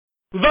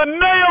The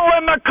nail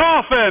in the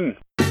coffin!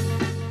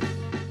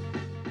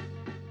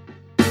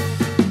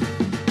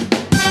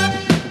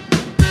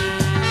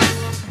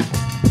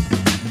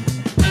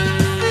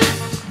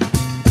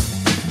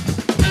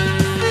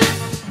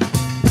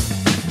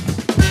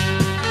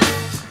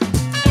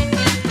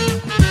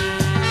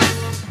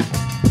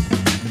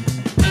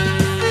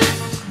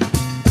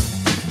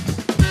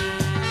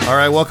 All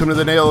right, welcome to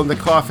the Nail in the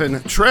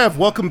Coffin. Trev,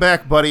 welcome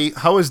back, buddy.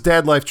 How is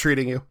dad life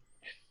treating you?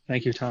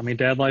 Thank you, Tommy.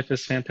 Dad life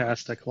is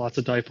fantastic. Lots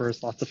of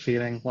diapers, lots of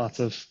feeding, lots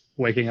of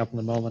waking up in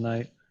the middle of the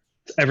night.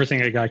 It's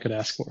everything a guy could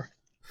ask for.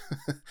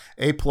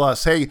 A+.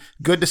 Hey,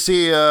 good to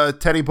see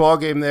Teddy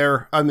Ballgame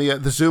there on the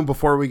Zoom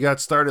before we got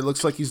started.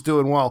 Looks like he's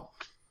doing well.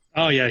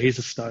 Oh, yeah, he's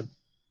a stud.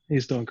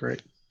 He's doing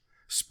great.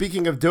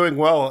 Speaking of doing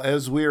well,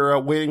 as we're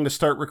waiting to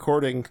start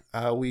recording,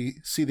 we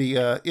see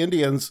the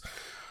Indians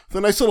with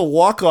a nice little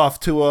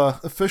walk-off to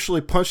officially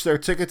punch their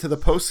ticket to the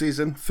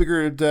postseason.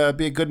 Figured it'd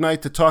be a good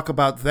night to talk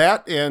about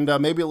that and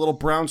maybe a little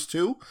Browns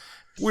too.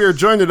 We are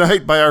joined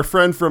tonight by our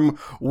friend from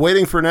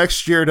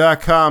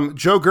waitingfornextyear.com,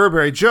 Joe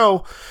Gerberry.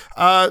 Joe,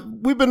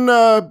 we've been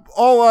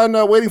all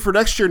on Waiting for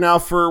Next Year now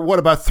for,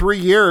 about 3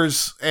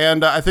 years,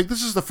 and I think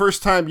this is the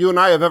first time you and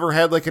I have ever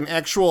had like an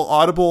actual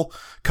audible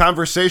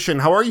conversation.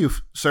 How are you,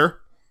 sir?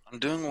 I'm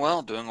doing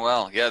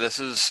well. Yeah, this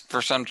is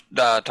first time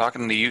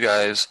talking to you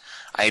guys.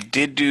 I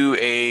did do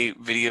a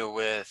video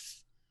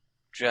with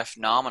Jeff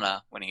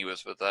Nomina when he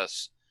was with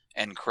us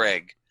and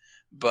Craig,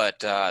 but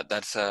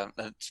that's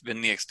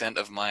been the extent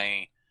of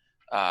my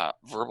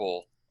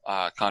verbal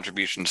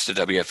contributions to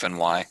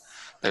WFNY.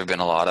 There have been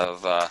a lot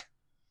of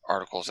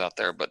articles out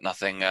there, but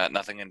nothing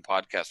in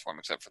podcast form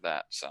except for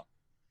that. So,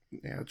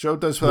 yeah, Joe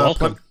does.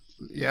 Welcome.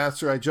 Yeah,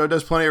 that's right. Joe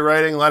does plenty of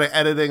writing, a lot of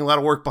editing, a lot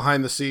of work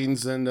behind the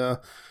scenes, and it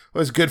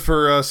was good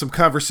for some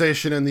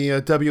conversation in the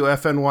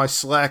WFNY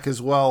Slack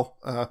as well.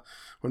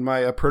 When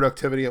my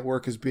productivity at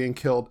work is being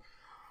killed.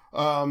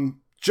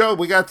 Joe,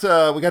 we got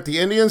the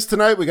Indians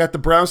tonight. We got the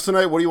Browns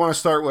tonight. What do you want to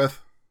start with?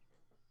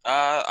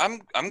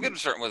 I'm good to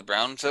start with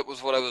Browns. That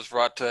was what I was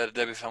brought to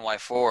WFNY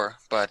for,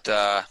 but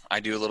I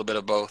do a little bit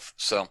of both.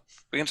 So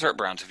we can start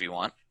Browns if you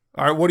want.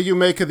 All right. What do you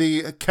make of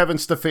the Kevin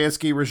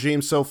Stefanski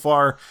regime so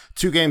far?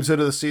 2 games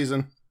into the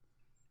season.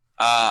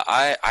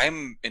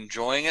 I'm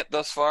enjoying it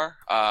thus far.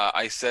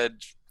 I said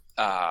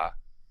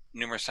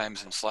numerous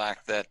times in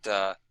Slack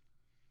that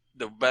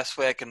the best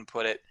way I can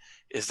put it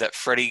is that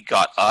Freddie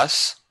got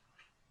us,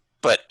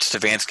 but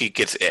Stefanski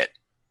gets it.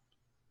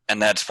 And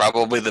that's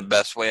probably the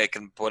best way I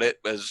can put it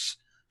as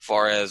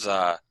far as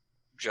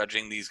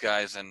judging these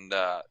guys and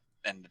the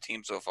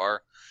team so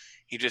far.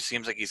 He just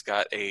seems like he's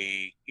got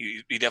he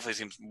definitely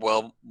seems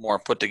well more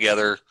put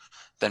together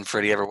than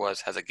Freddie ever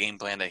was. Has a game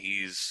plan that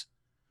he's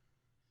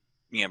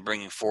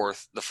bringing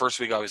forth. The first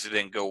week obviously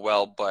didn't go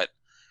well, but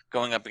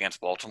going up against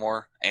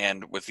Baltimore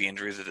and with the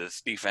injuries that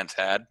this defense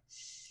had,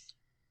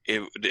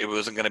 it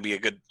wasn't going to be a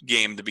good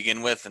game to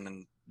begin with, and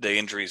then the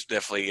injuries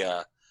definitely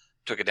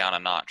took it down a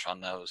notch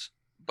on those.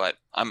 But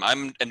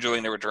I'm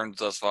enjoying the returns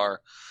thus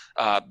far.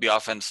 The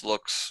offense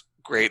looks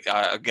great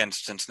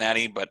against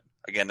Cincinnati, but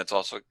again, it's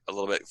also a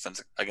little bit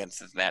against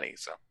Cincinnati.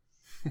 So,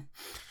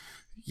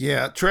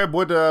 yeah, Trev,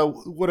 what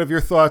have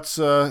your thoughts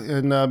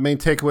and main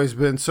takeaways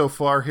been so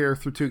far here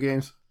through 2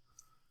 games?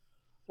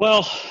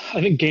 Well, I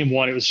think game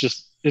 1, it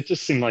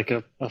just seemed like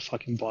a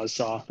fucking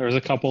buzzsaw. There was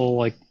a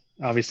couple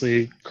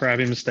obviously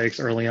crabby mistakes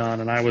early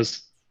on, and I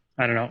don't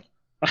know.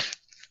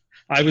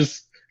 I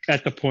was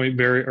at the point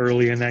very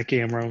early in that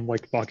game where I'm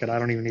like, fuck it, I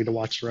don't even need to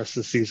watch the rest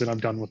of the season. I'm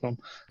done with them.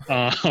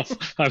 I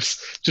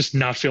was just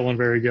not feeling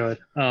very good.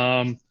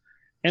 And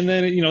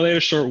then, they had a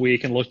short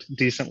week and looked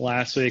decent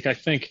last week. I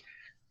think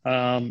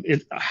I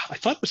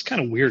thought it was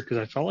kind of weird because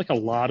I felt like a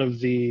lot of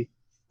the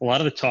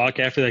talk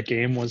after that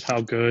game was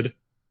how good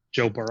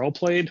Joe Burrow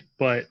played,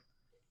 but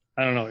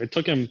I don't know. It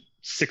took him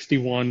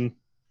 61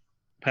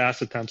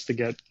 pass attempts to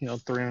get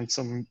 300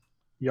 some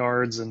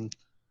yards and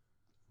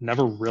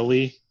never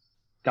really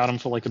got him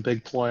for like a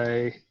big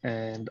play.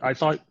 And I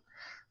thought,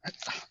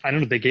 I don't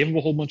know, they gave him a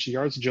whole bunch of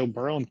yards to Joe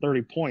Burrow and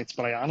 30 points,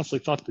 but I honestly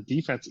thought the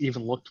defense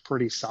even looked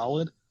pretty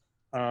solid.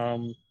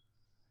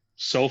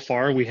 So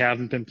far we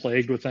haven't been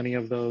plagued with any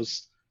of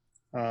those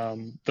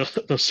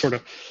those sort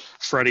of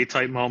Freddie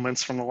type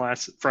moments from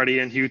Freddie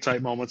and Hugh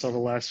type moments over the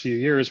last few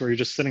years where you're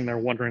just sitting there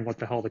wondering what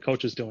the hell the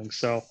coach is doing.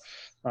 So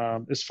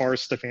as far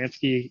as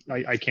Stefanski,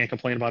 I can't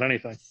complain about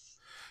anything.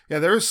 Yeah,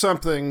 there is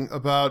something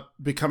about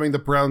becoming the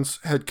Browns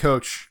head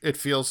coach, it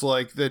feels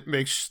like, that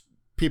makes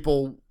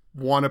people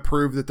want to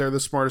prove that they're the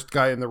smartest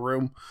guy in the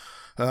room.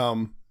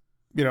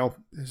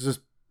 It's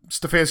just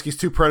Stefanski's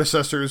 2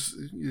 predecessors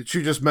that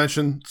you just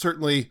mentioned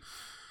certainly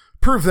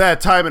prove that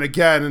time and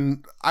again,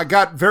 and I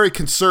got very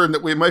concerned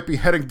that we might be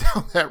heading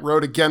down that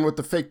road again with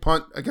the fake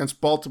punt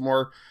against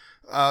Baltimore.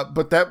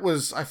 But that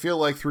was, I feel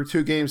like, through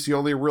 2 games, the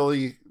only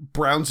really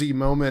Brownsy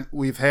moment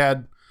we've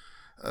had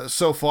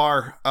so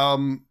far.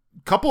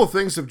 Couple of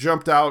things have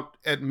jumped out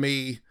at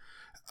me.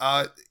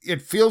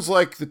 It feels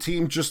like the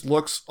team just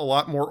looks a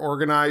lot more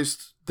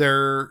organized.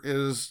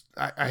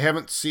 I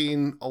haven't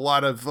seen a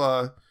lot of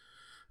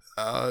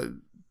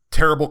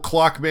terrible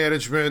clock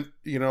management,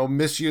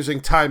 misusing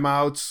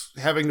timeouts,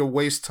 having to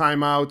waste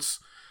timeouts,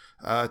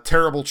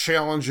 terrible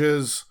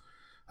challenges,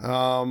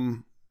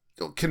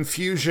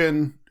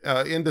 confusion,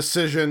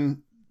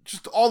 indecision,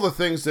 just all the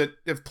things that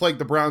have plagued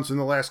the Browns in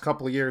the last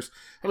couple of years.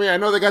 I mean, I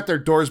know they got their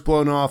doors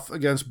blown off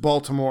against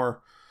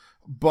Baltimore,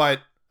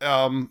 but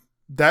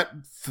that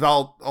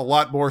felt a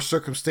lot more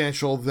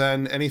circumstantial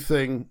than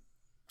anything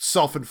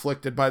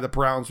self-inflicted by the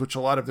Browns, which a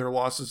lot of their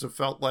losses have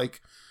felt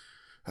like,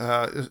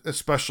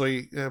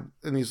 especially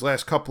in these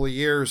last couple of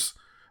years.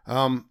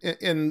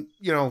 And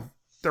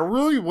there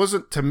really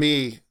wasn't, to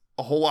me,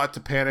 a whole lot to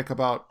panic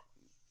about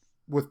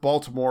with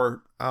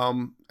Baltimore.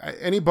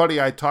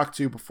 Anybody I talked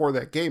to before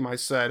that game, I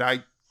said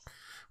I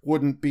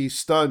wouldn't be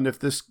stunned if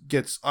this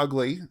gets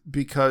ugly,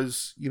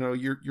 because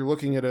you're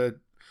looking at a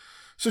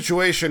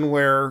situation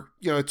where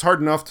it's hard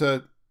enough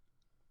to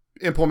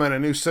implement a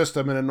new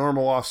system in a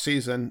normal off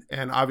season,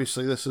 and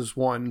obviously this is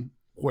one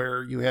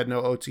where you had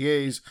no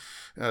OTAs,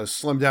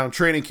 slimmed down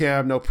training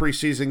camp, no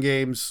preseason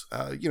games.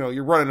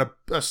 You're running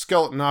a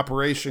skeleton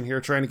operation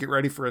here, trying to get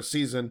ready for a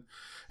season,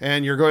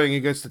 and you're going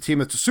against a team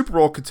that's a Super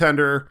Bowl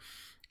contender.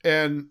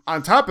 And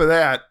on top of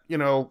that,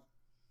 the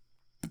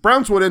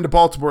Browns went into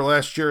Baltimore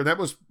last year, and that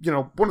was,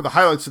 one of the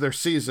highlights of their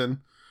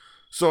season.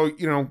 So,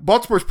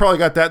 Baltimore's probably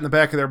got that in the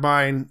back of their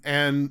mind,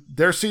 and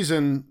their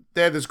season,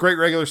 they had this great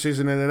regular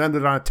season, and it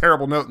ended on a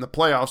terrible note in the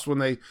playoffs when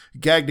they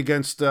gagged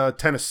against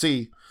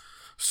Tennessee.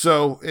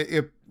 So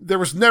there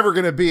was never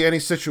going to be any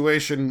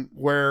situation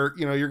where,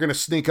 you're going to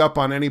sneak up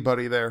on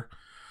anybody there.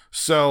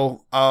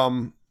 So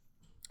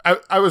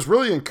I was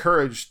really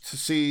encouraged to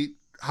see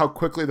how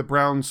quickly the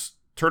Browns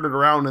turned it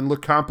around and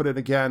looked competent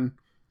again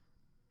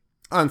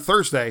on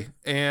Thursday.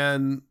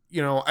 And,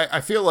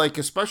 I feel like,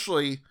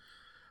 especially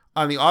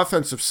on the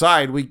offensive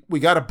side, we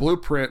got a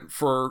blueprint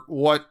for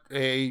what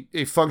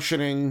a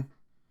functioning,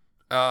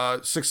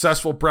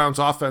 successful Browns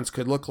offense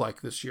could look like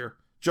this year.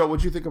 Joe,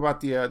 what'd you think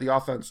about the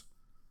offense?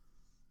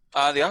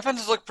 The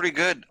offenses look pretty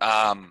good.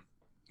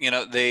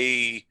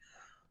 They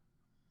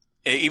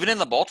even in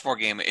the Baltimore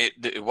game,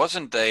 it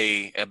wasn't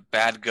a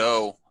bad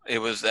go. It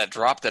was that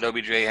drop that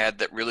OBJ had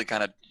that really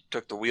kind of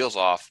took the wheels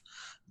off.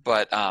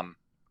 But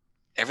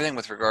everything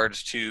with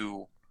regards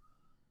to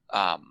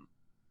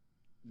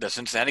the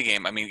Cincinnati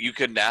game, I mean, you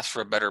couldn't ask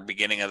for a better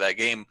beginning of that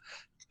game.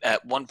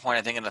 At one point,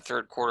 I think in the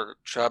third quarter,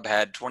 Chubb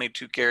had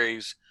 22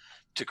 carries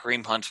to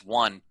Kareem Hunt's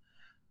 1.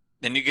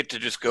 Then you get to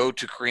just go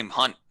to Kareem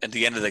Hunt at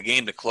the end of the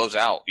game to close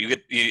out.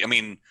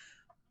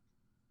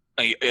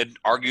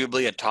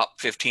 Arguably a top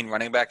 15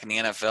 running back in the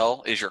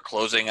NFL is your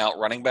closing out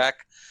running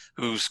back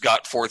who's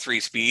got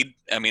 4.3 speed.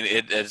 I mean,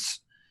 it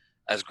is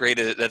as great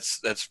as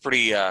that's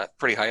pretty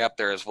high up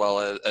there, as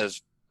well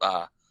as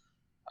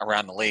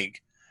around the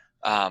league.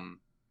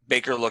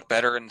 Baker looked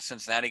better in the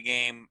Cincinnati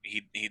game.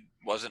 He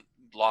wasn't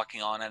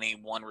blocking on any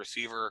one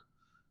receiver.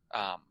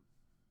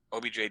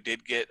 OBJ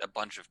did get a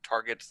bunch of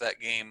targets that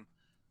game.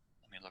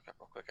 Let me look up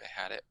real quick. I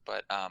had it,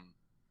 but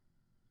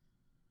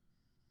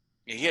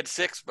he had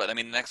 6. But I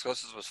mean, the next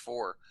closest was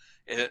 4.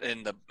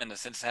 In the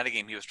Cincinnati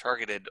game, he was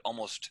targeted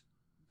almost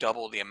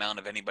double the amount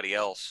of anybody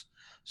else.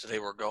 So they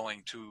were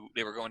going to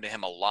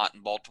him a lot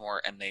in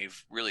Baltimore, and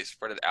they've really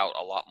spread it out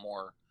a lot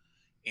more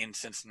in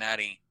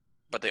Cincinnati.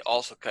 But they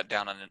also cut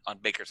down on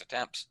Baker's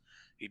attempts.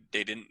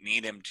 They didn't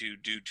need him to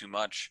do too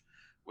much,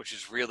 which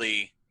is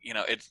really,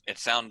 it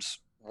sounds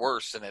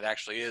worse than it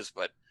actually is,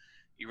 but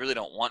you really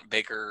don't want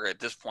Baker at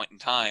this point in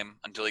time,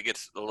 until he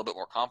gets a little bit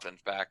more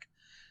confidence back,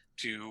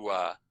 to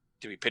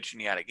be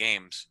pitching you out of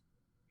games.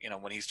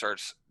 When he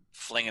starts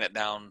flinging it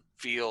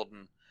downfield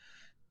and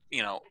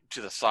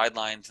to the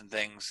sidelines and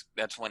things,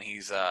 that's when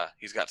he's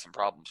got some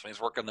problems. When he's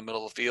working in the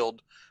middle of the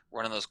field,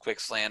 running those quick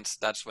slants,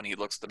 that's when he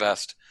looks the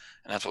best,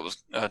 and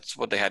that's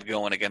what they had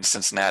going against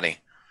Cincinnati.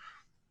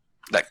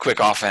 That quick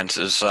offense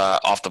is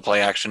off the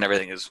play action.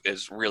 Everything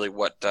is really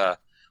what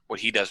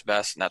he does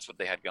best, and that's what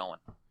they had going.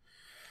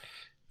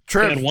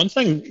 Trev. And one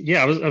thing,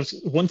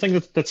 one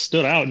thing that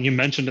stood out, and you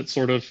mentioned it,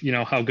 sort of,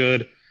 how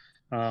good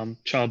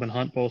Chubb and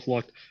Hunt both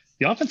looked.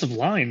 The offensive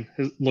line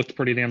has looked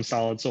pretty damn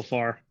solid so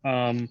far.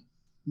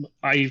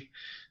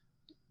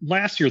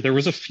 Last year there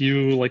was a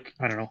few,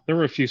 there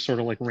were a few sort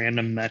of like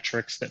random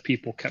metrics that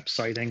people kept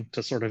citing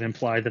to sort of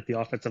imply that the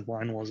offensive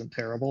line wasn't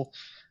terrible.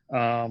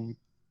 And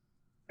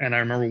I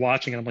remember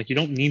watching it, I'm like, you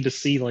don't need to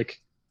see like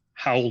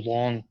how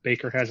long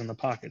Baker has in the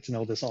pocket to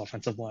know this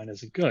offensive line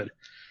isn't good.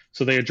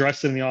 So they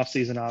addressed it in the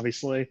offseason,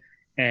 obviously.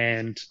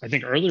 And I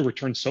think early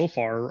returns so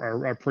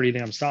far are pretty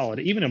damn solid.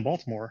 Even in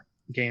Baltimore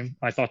game,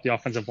 I thought the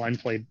offensive line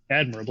played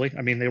admirably.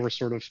 I mean, they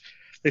sort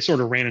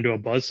of ran into a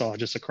buzzsaw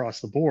just across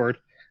the board.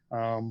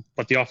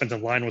 But the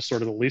offensive line was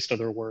sort of the least of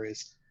their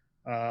worries.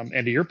 And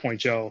to your point,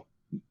 Joe,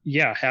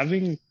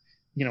 having,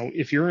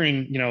 if you're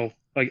in,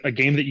 a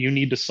game that you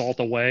need to salt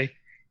away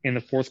in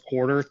the fourth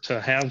quarter, to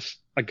have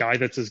a guy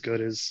that's as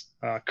good as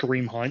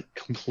Kareem Hunt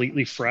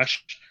completely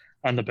fresh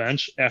on the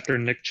bench after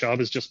Nick Chubb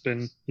has just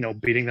been,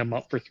 beating them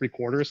up for 3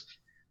 quarters.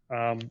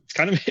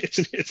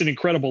 It's an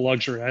incredible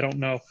luxury. I don't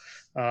know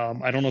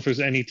if there's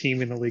any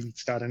team in the league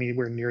that's got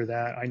anywhere near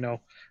that. I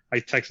know I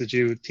texted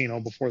you, Tino,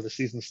 before the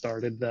season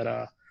started that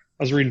I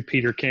was reading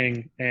Peter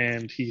King,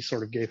 and he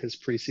sort of gave his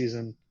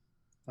preseason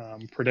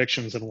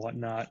predictions and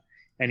whatnot,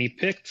 and I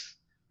think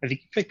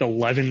he picked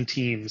 11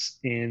 teams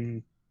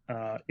in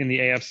the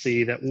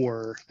AFC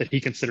that he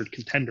considered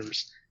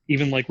contenders,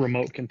 even like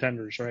remote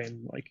contenders, right?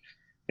 And like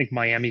I think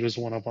Miami was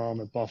one of them,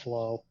 and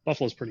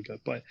Buffalo's pretty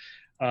good, but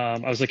I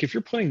was like, if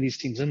you're putting these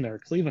teams in there,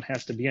 Cleveland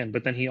has to be in.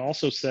 But then he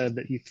also said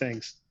that he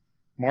thinks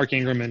Mark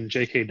Ingram and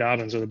J.K.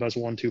 Dobbins are the best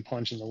 1-2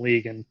 punch in the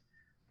league, and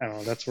I don't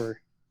know. That's where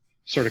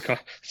sort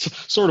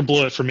of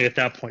blew it for me at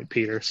that point,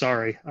 Peter.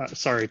 Sorry,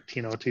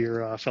 Tino, to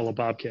your fellow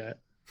Bobcat.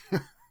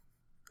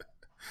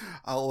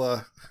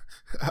 I'll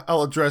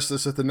address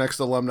this at the next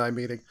alumni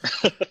meeting.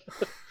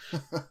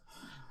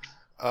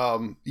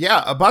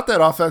 Yeah, about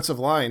that offensive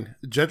line,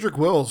 Jedrick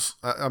Wills,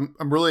 I'm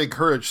really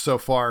encouraged so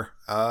far.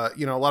 A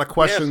lot of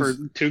questions for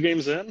 2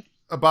 games in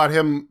about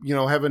him,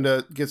 having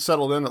to get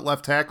settled in at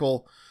left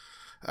tackle.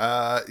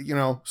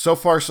 So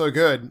far so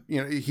good.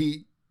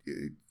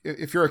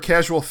 If you're a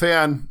casual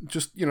fan,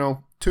 just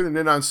tuning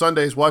in on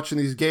Sundays, watching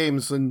these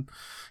games, and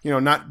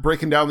not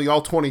breaking down the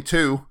all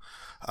 22.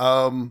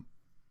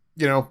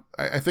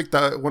 I think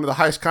that one of the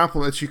highest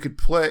compliments you could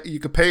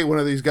pay one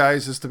of these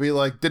guys is to be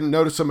like, didn't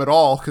notice him at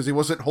all because he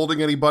wasn't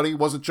holding anybody,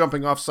 wasn't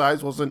jumping off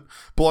sides, wasn't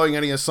blowing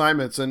any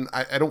assignments, and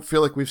I don't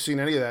feel like we've seen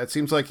any of that. It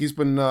seems like he's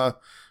been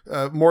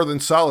more than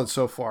solid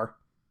so far.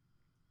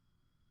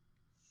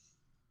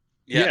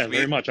 Yeah,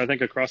 very much. I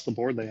think across the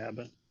board they have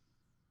been.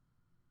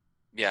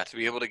 Yeah, to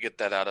be able to get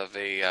that out of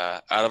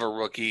a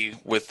rookie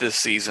with this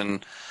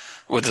season,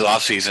 with his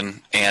off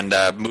season, and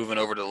moving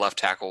over to the left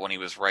tackle when he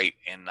was right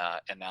in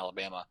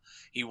Alabama,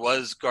 he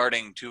was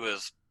guarding to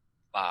his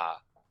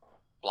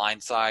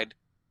blind side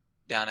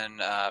down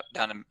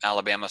in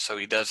Alabama, so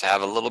he does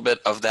have a little bit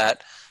of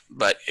that.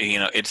 But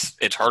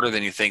it's harder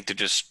than you think to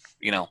just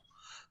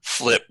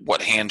flip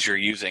what hands you're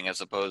using as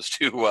opposed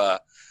to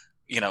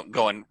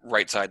going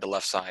right side to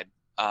left side.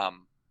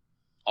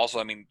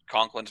 Also,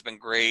 Conklin's been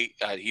great.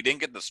 He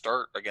didn't get the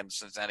start against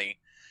Cincinnati.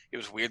 It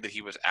was weird that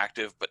he was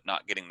active but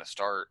not getting the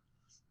start.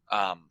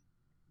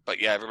 But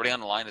yeah, everybody on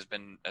the line has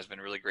been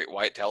really great.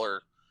 Wyatt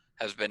Teller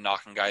has been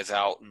knocking guys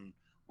out, and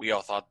we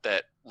all thought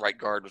that right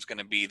guard was going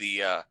to be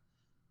the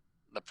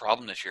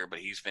problem this year, but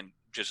he's been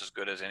just as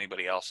good as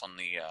anybody else on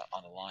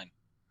the line.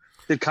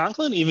 Did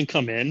Conklin even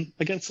come in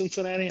against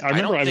Cincinnati? I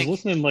remember I was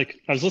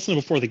listening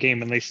before the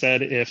game, and they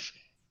said if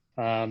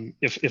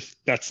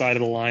that side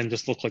of the line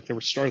just looked like they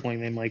were struggling,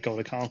 they might go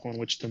to Conklin,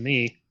 which to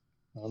me,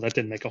 that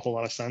didn't make a whole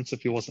lot of sense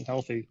if he wasn't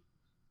healthy.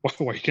 Why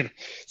are you going to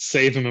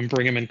save him and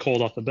bring him in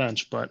cold off the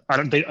bench? But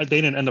they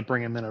didn't end up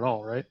bringing him in at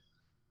all, right?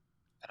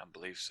 I don't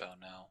believe so,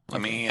 no.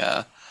 Okay.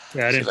 I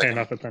didn't pay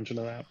enough attention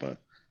to that. But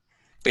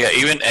yeah,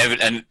 even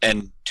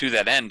and to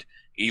that end,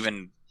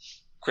 even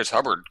Chris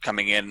Hubbard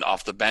coming in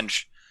off the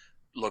bench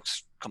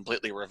looks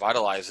completely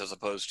revitalized as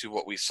opposed to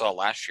what we saw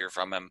last year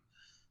from him.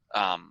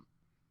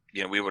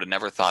 We would have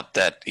never thought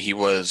that he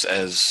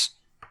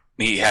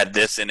had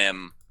this in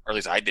him, or at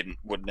least I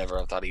would never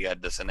have thought he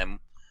had this in him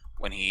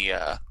when he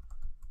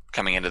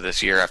coming into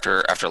this year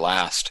after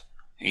last.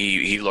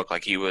 He looked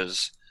like he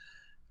was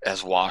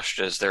as washed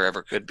as there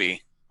ever could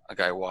be, a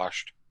guy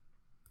washed.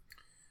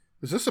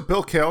 Is this a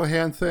Bill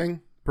Callahan thing,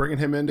 bringing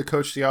him in to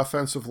coach the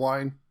offensive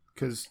line?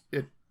 Because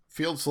it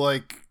feels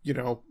like,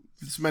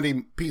 this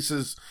many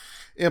pieces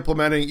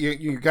implementing.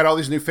 You got all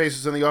these new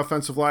faces in the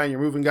offensive line. You're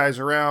moving guys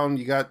around.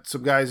 You got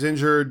some guys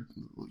injured.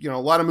 A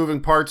lot of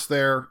moving parts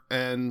there,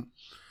 and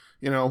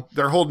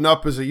they're holding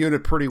up as a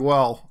unit pretty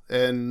well.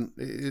 And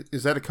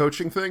is that a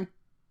coaching thing?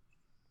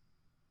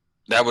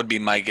 That would be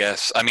my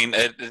guess.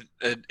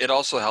 It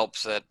also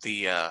helps that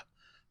the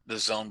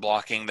zone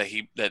blocking that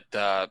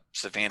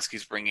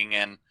Stefanski's bringing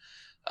in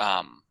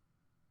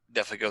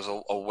definitely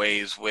goes a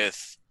ways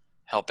with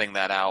helping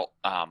that out.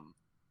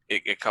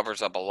 It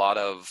covers up a lot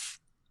of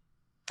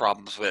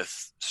problems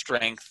with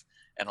strength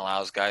and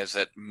allows guys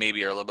that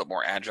maybe are a little bit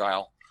more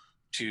agile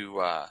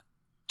to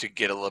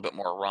get a little bit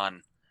more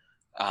run.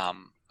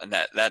 And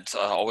that's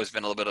always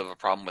been a little bit of a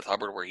problem with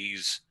Hubbard, where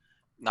he's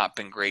not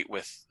been great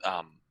with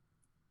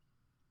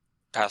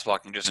pass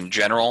blocking just in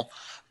general,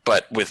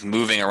 but with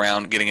moving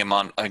around, getting him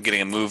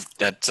moved,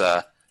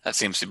 that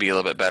seems to be a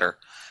little bit better.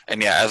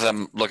 And yeah, as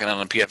I'm looking on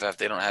the PFF,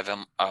 they don't have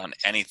him on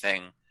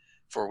anything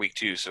for week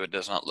 2, so it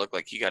does not look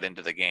like he got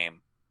into the game.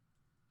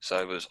 So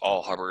it was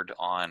all Hubbard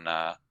on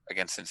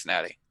against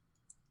Cincinnati.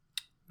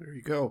 There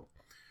you go.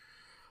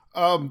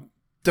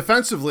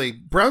 Defensively,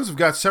 Browns have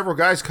got several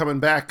guys coming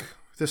back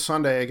this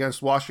Sunday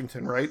against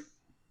Washington, right?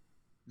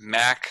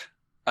 Mac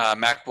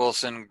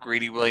Wilson,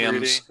 Greedy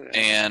Williams,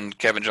 and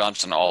Kevin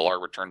Johnson all are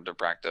returned to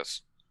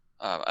practice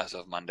as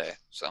of Monday.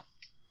 So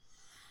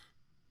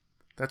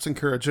that's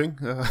encouraging.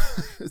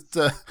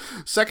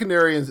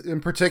 Secondary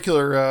in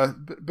particular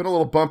been a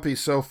little bumpy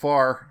so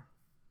far.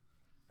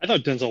 I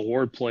thought Denzel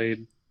Ward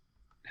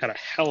had a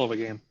hell of a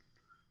game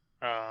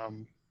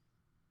on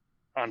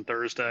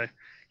Thursday.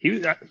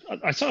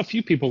 I saw a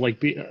few people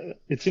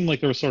it seemed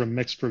like there were sort of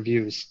mixed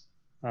reviews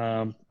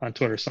on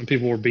Twitter. Some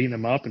people were beating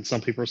him up, and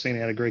some people were saying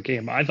he had a great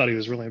game. I thought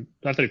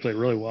he played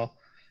really well.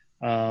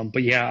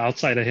 But yeah,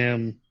 outside of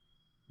him,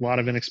 a lot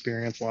of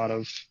inexperience, a lot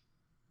of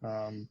I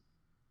don't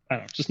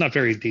know, just not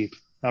very deep,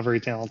 not very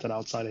talented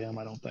outside of him.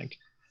 I don't think.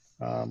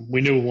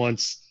 We knew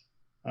once,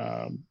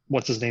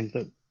 what's his name?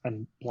 That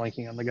I'm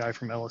blanking on the guy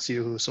from LSU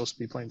who was supposed to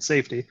be playing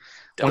safety.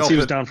 Once he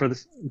was down for the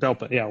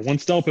Delpit, yeah.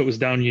 Once Delpit was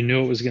down, you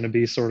knew it was going to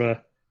be sort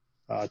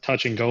of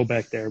touch and go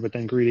back there. But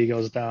then Greedy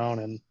goes down,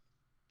 and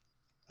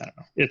I don't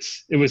know.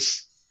 It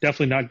was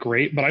definitely not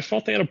great, but I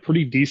felt they had a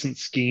pretty decent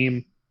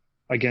scheme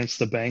against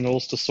the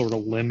Bengals to sort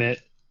of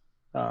limit,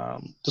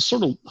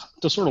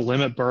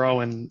 limit Burrow.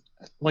 And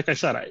like I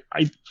said,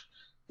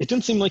 it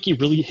didn't seem like he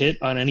really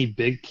hit on any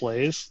big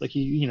plays. Like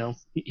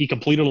he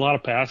completed a lot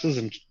of passes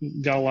and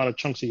got a lot of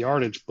chunks of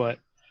yardage, but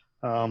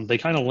they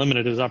kind of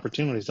limited his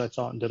opportunities, I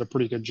thought, and did a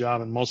pretty good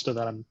job. And most of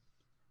that, I'm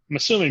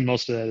assuming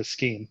most of that is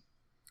scheme.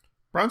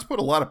 Browns put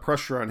a lot of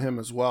pressure on him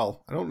as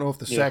well. I don't know if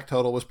the sack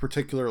total was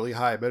particularly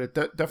high, but it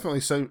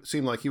definitely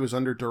seemed like he was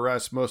under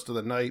duress most of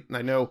the night. And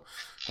I know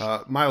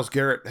Myles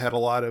Garrett had a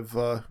lot of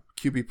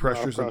QB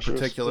pressures in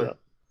particular. Yeah.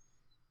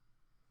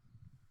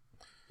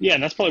 Yeah,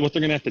 and that's probably what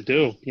they're going to have to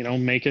do.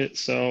 Make it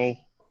so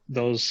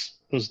those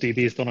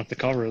DBs don't have to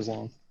cover as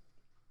long.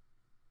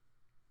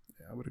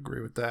 Yeah, I would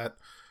agree with that.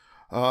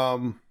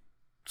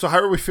 So how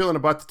are we feeling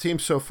about the team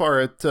so far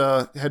at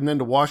heading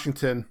into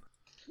Washington?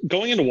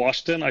 Going into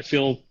Washington, I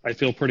feel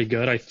pretty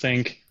good. I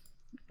think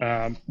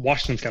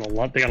Washington's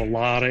got they got a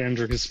lot of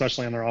injuries,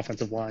 especially on their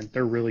offensive line.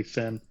 They're really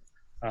thin.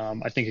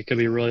 I think it could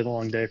be a really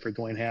long day for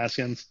Dwayne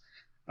Haskins.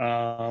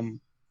 I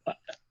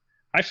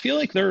feel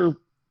like they're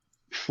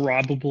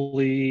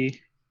probably,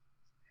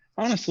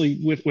 honestly,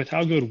 with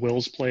how good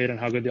Will's played and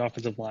how good the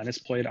offensive line has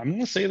played, I'm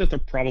going to say that they're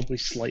probably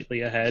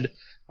slightly ahead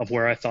of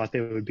where I thought they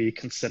would be,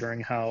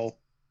 considering how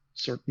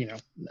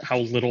how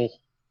little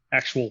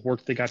actual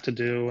work they got to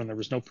do, and there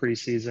was no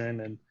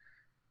preseason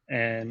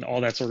and all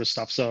that sort of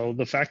stuff. So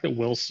the fact that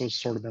Will's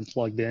sort of been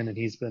plugged in and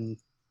he's been,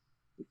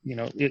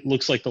 it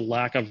looks like the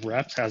lack of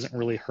reps hasn't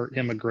really hurt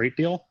him a great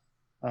deal.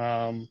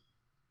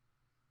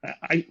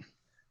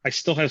 I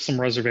still have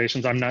some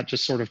reservations. I'm not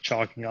just sort of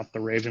chalking up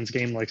the Ravens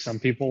game like some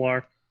people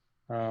are.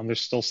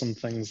 There's still some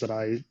things that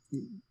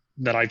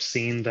I've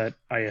seen that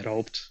I had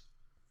hoped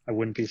I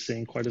wouldn't be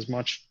seeing quite as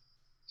much,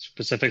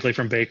 specifically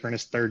from Baker in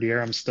his third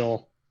year. I'm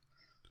still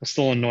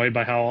annoyed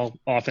by how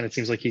often it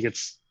seems like he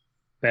gets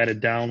batted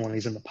down when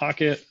he's in the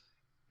pocket.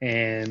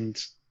 And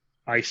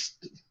I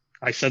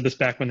said this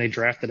back when they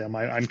drafted him.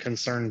 I'm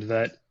concerned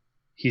that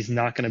he's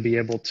not going to be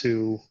able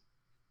to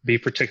be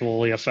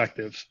particularly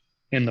effective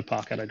in the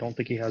pocket. I don't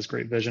think he has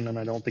great vision, and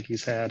I don't think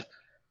he's had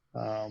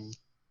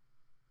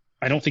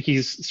I don't think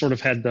he's sort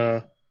of had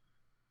the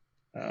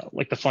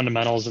like the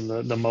fundamentals and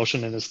the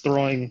motion in his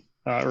throwing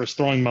or his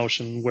throwing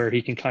motion where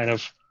he can kind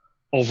of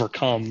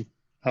overcome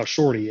how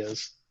short he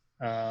is.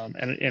 And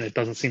it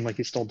doesn't seem like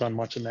he's still done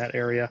much in that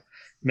area.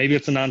 Maybe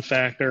it's a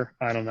non-factor.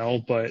 I don't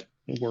know, but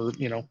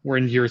we're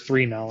in year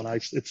 3 now, and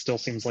it still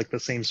seems like the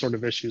same sort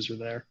of issues are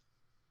there.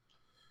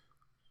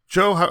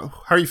 Joe, how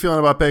are you feeling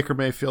about Baker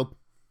Mayfield?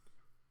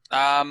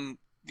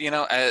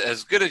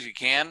 As good as you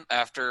can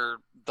after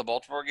the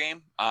Baltimore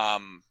game.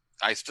 I'm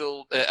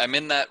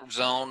in that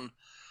zone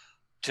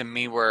to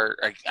me where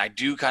I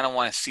do kind of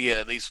want to see it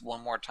at least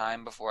one more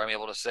time before I'm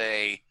able to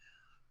say,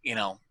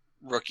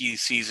 rookie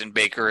season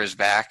Baker is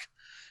back.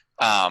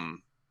 I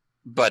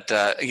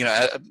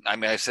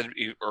said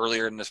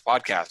earlier in this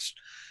podcast,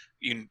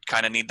 you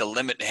kind of need to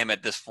limit him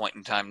at this point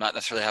in time, not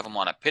necessarily have him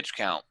on a pitch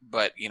count,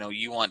 but,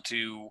 you want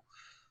to –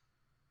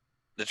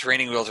 the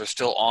training wheels are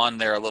still on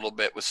there a little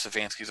bit with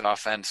Stefanski's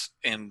offense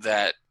in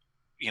that,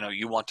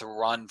 you want to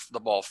run the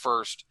ball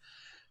first,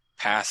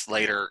 pass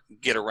later,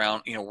 get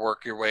around,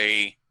 work your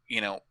way,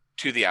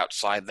 to the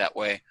outside that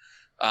way,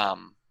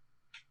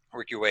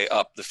 work your way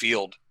up the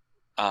field.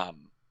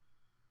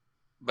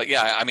 But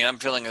yeah, I'm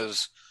feeling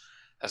as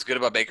good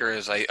about Baker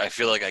as I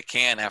feel like I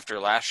can after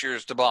last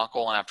year's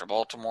debacle and after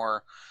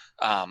Baltimore.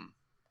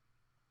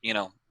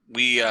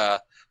 We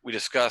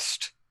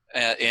discussed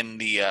in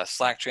the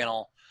Slack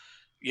channel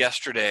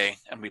yesterday,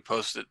 and we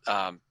posted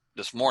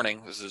this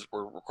morning.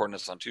 We're recording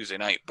this on Tuesday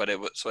night, but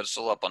it's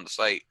still up on the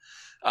site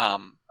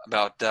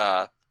about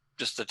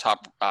just the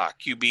top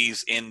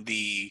QBs in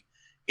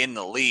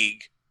the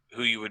league,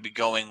 who you would be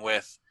going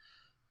with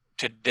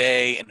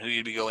today and who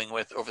you'd be going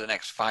with over the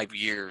next 5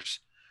 years.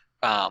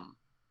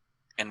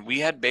 And we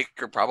had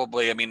Baker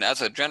probably,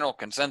 as a general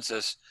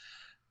consensus,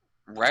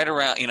 right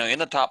around, in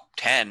the top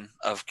 10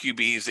 of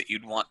QBs that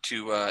you'd want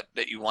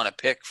to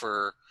pick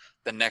for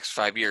the next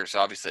 5 years.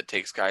 Obviously, it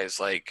takes guys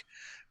like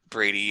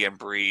Brady and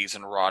Breeze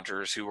and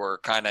Rodgers, who are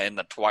kind of in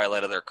the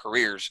twilight of their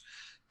careers.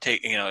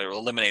 It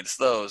eliminates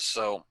those.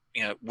 So,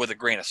 with a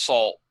grain of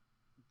salt,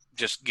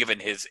 just given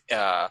his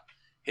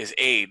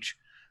age,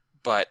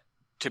 but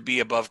to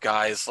be above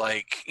guys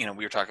like, we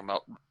were talking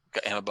about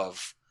him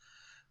above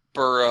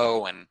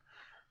Burrow and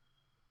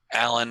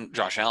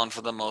Josh Allen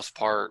for the most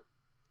part,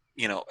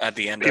 at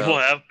the end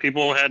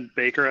People had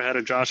Baker ahead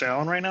of Josh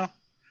Allen right now?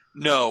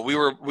 No, we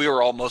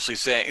were all mostly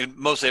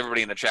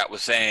everybody in the chat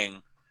was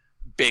saying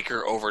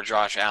Baker over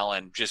Josh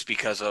Allen just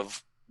because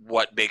of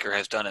what Baker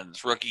has done in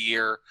his rookie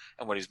year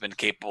and what he's been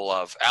capable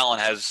of. Allen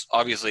has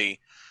obviously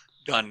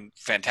done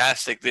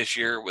fantastic this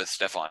year with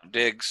Stephon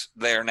Diggs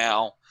there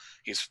now.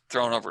 He's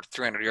thrown over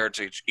 300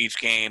 yards each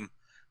game.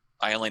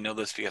 I only know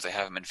this because I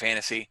have him in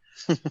fantasy.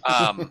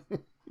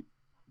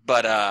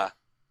 But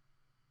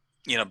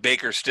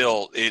Baker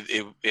still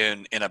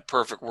in a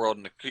perfect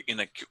world in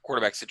a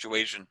quarterback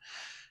situation,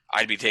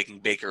 I'd be taking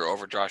Baker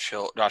over Josh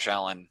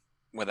Allen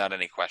without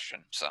any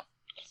question. So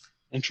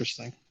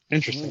Interesting.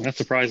 That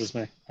surprises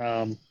me.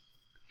 I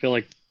feel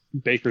like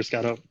Baker's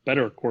got a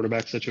better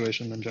quarterback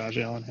situation than Josh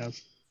Allen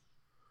has.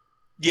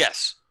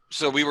 Yes.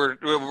 So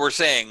we're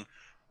saying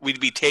we'd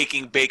be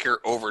taking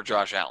Baker over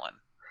Josh Allen.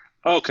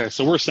 Okay,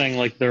 so we're saying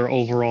like their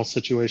overall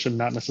situation,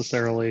 not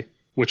necessarily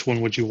which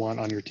one would you want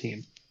on your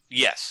team.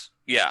 Yes.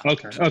 Yeah.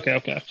 Okay.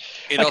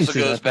 It also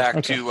goes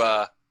back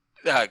to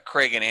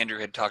Craig and Andrew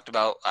had talked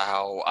about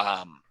how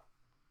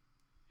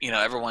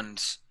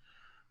everyone's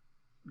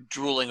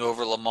drooling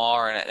over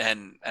Lamar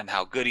and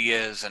how good he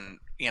is, and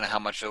how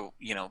much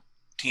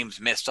teams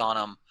missed on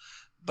him.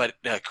 But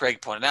Craig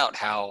pointed out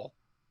how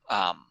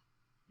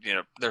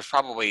there's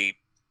probably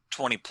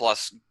 20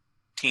 plus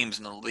teams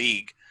in the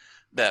league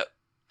that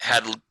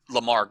had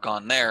Lamar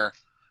gone there,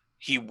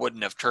 he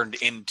wouldn't have turned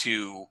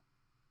into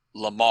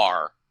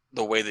Lamar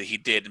the way that he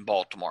did in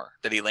Baltimore,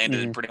 that he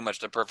landed in pretty much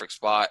the perfect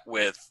spot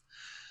with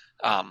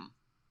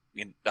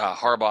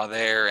Harbaugh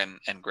there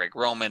and Greg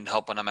Roman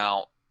helping him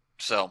out.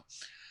 So,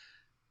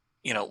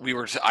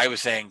 I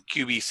was saying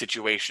QB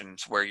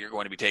situations where you're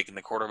going to be taking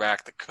the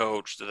quarterback, the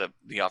coach,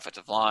 the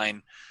offensive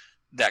line,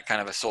 that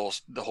kind of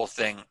the whole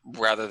thing,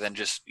 rather than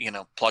just,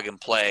 plug and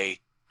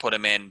play, put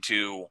him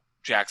into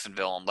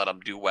Jacksonville and let him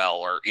do well,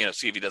 or,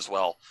 see if he does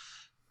well.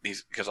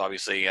 Because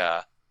obviously,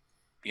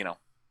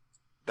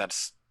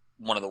 that's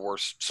one of the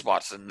worst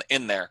spots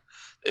in there.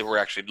 We're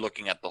actually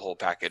looking at the whole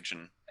package,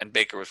 and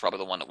Baker was probably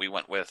the one that we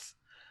went with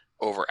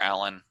over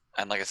Allen.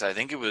 And like I said, I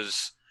think it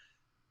was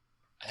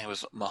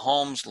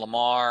Mahomes,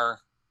 Lamar.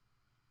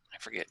 I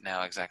forget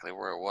now exactly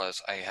where it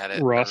was. I had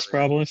it. Russ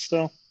probably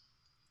still.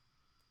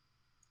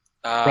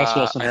 Russ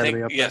Wilson had to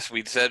be up there. Yes,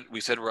 we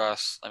said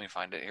Russ. Let me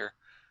find it here.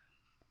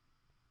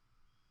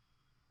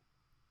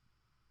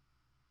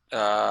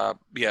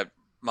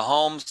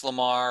 Mahomes,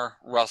 Lamar,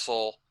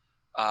 Russell,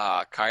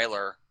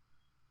 Kyler,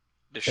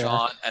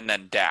 Deshaun, and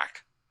then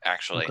Dak,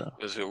 actually,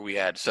 was who we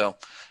had. So,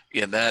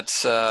 yeah,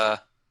 that's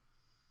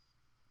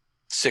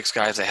 6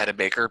 guys ahead of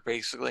Baker,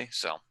 basically.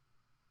 So,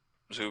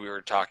 that's who we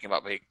were talking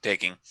about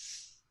taking.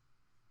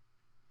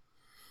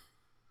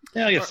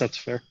 Yeah, I guess that's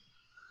fair.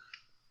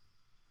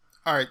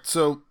 All right,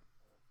 so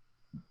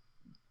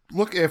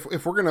look,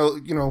 if we're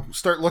gonna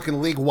start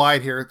looking league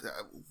wide here,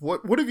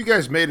 what have you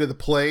guys made of the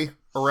play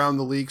around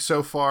the league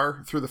so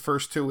far through the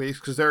first 2 weeks?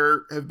 Because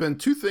there have been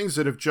 2 things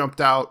that have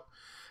jumped out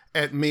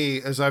at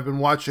me as I've been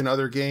watching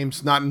other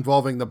games not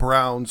involving the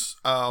Browns.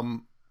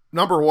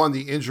 Number one,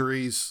 the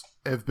injuries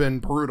have been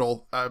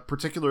brutal,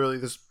 particularly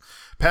this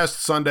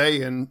past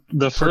Sunday. And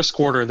the first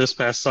quarter this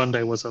past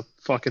Sunday was a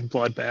fucking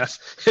bloodbath.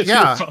 If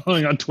you're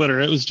following on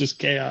Twitter, it was just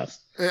chaos.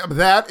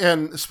 That,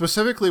 and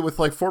specifically with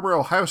like former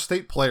Ohio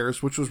State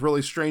players, which was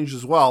really strange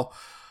as well.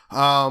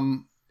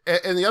 And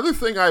the other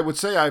thing I would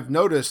say I've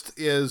noticed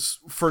is,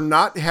 for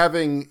not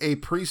having a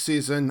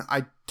preseason,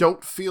 I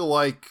don't feel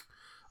like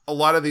a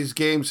lot of these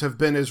games have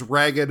been as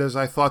ragged as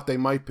I thought they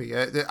might be.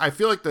 I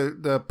feel like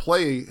the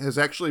play has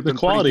actually been, the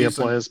quality pretty of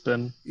play has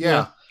been,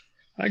 yeah.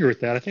 I agree with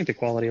that. I think the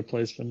quality of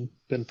play has been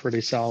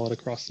pretty solid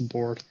across the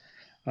board.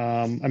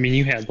 I mean,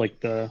 you had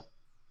like the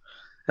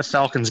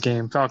Falcons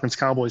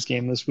Cowboys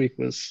game this week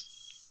was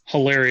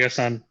hilarious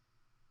on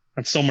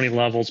so many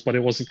levels, but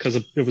it wasn't because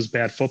it was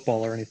bad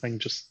football or anything,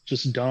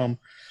 just dumb.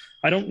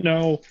 I don't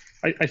know.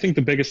 I think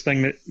the biggest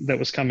thing that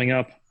was coming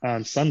up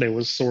on Sunday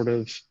was sort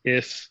of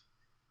if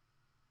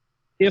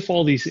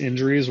all these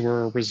injuries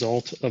were a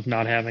result of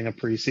not having a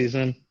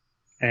preseason.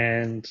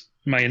 And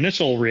my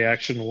initial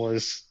reaction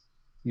was,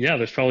 yeah,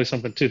 there's probably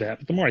something to that.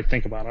 But the more I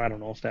think about it, I don't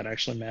know if that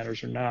actually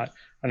matters or not.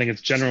 I think it's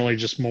generally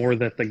just more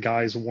that the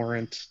guys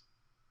weren't,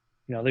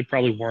 they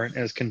probably weren't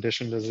as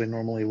conditioned as they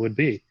normally would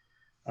be.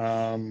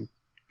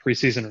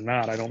 Preseason or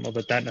not, I don't know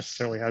that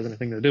necessarily has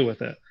anything to do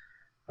with it.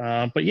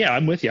 But yeah,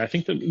 I'm with you. I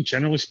think that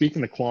generally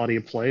speaking, the quality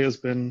of play has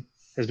been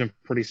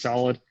pretty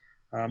solid.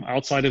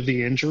 Outside of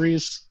the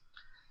injuries,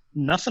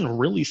 nothing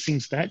really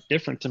seems that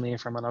different to me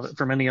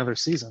from any other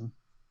season.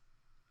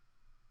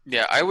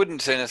 Yeah, I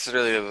wouldn't say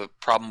necessarily the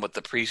problem with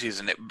the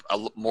preseason.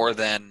 More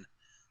than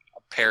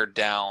a pared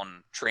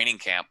down training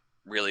camp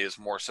really is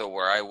more so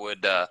where I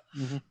would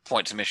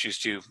point some issues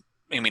to.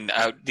 I mean,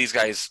 these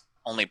guys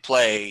only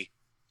play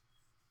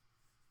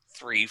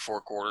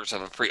 3-4 quarters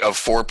of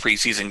 4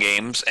 preseason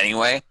games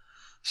anyway.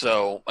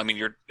 So, I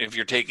mean, if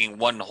you're taking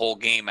one whole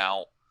game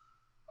out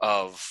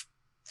of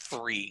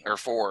 3 or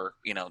 4,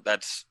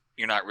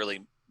 you're not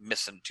really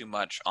missing too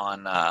much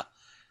on,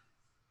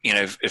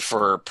 if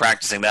we're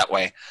practicing that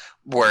way.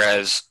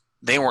 Whereas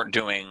they weren't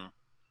doing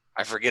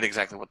I forget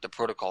exactly what the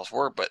protocols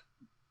were, but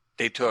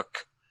they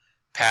took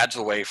pads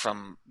away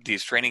from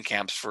these training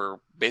camps for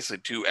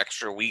basically 2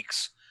 extra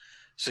weeks.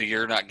 So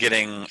you're not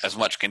getting as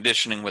much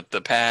conditioning with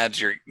the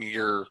pads.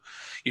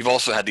 You've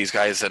also had these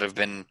guys that have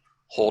been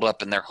holed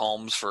up in their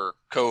homes for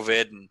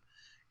COVID, and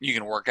you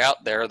can work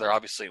out there. They're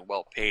obviously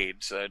well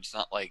paid, so it's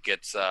not like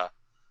it's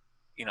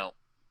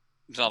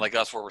it's not like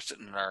us where we're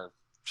sitting in our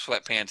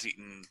sweatpants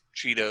eating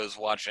Cheetos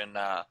watching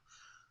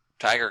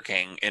Tiger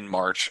King in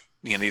March.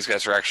 These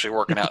guys are actually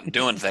working out and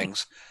doing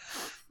things.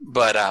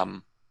 But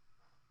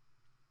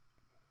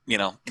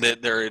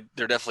there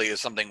definitely is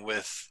something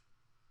with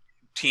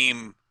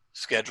team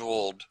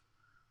scheduled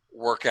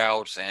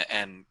workouts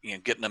and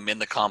getting them in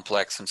the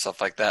complex and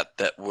stuff like that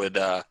would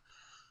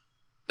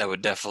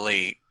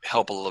definitely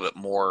help a little bit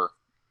more,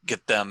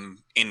 get them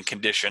in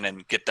condition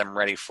and get them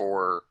ready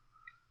for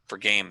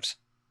games.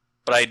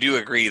 But I do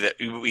agree that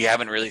we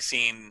haven't really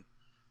seen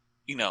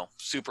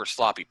super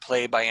sloppy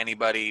play by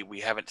anybody.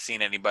 We haven't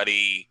seen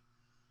anybody,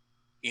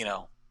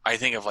 I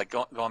think of like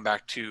going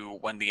back to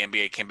when the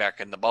NBA came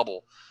back in the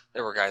bubble,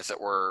 there were guys that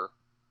were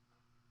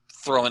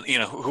throwing,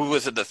 who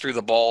was it that threw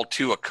the ball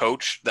to a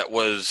coach it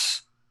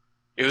was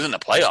in the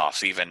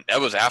playoffs even.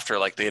 That was after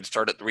like they had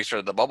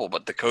restarted the bubble,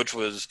 but the coach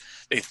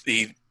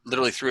he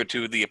literally threw it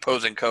to the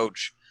opposing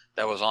coach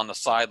that was on the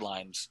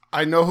sidelines.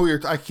 I know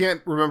I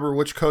can't remember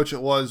which coach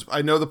it was.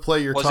 I know the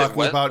play you're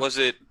talking about. Was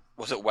it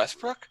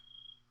Westbrook?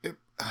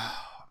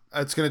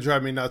 It's going to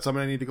drive me nuts. I'm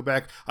going to need to go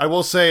back. I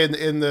will say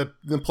in the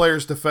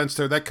player's defense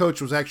there, that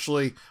coach was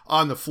actually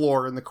on the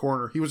floor in the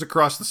corner. He was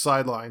across the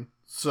sideline.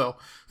 So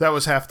that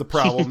was half the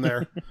problem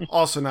there.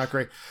 Also not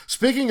great.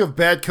 Speaking of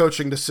bad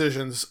coaching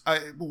decisions,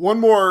 one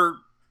more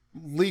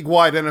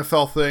league-wide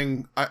NFL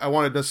thing I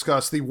want to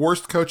discuss. The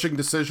worst coaching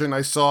decision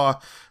I saw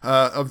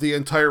of the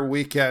entire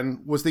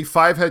weekend was the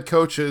 5 head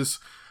coaches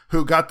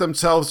who got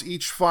themselves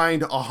each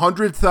fined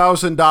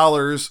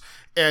 $100,000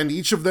 and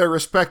each of their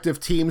respective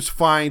teams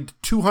fined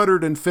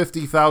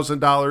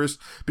 $250,000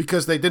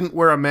 because they didn't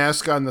wear a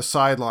mask on the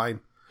sideline.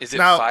 Is it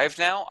 5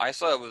 now? I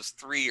saw it was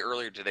 3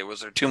 earlier today.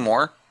 Was there 2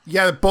 more?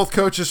 Yeah, both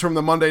coaches from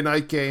the Monday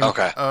night game.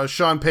 Okay.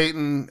 Sean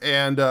Payton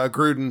and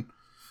Gruden.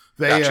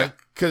 Gotcha.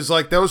 Because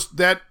I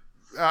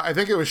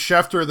think it was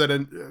Schefter that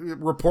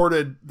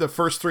reported the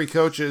first 3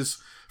 coaches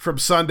from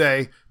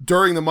Sunday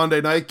during the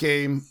Monday night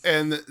game,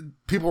 and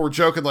people were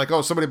joking like,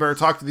 "Oh, somebody better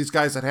talk to these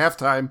guys at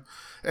halftime."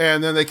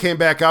 And then they came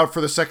back out for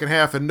the second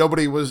half, and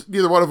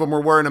neither one of them were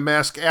wearing a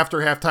mask after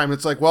halftime.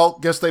 It's like, well,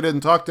 guess they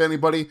didn't talk to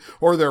anybody,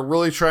 or they're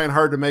really trying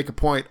hard to make a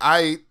point.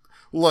 I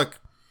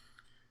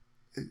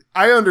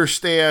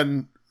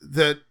understand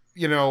that,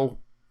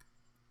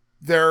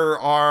 there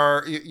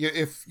are,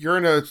 if you're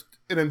in an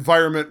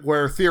environment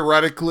where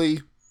theoretically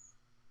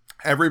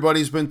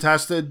everybody's been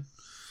tested,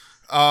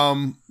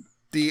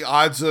 the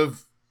odds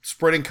of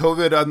spreading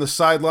COVID on the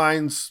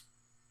sidelines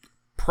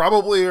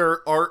probably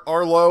are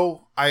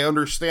low. I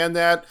understand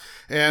that.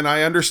 And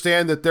I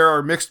understand that there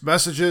are mixed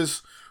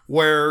messages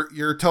where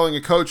you're telling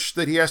a coach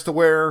that he has to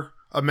wear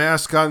a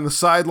mask on the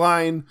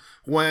sideline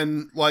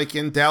when, like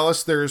in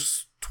Dallas,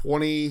 there's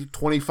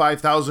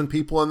 25,000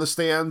 people in the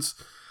stands.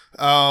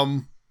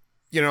 I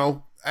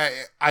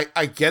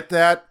get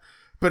that.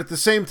 But at the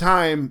same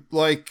time,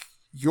 like,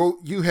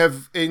 you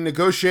have a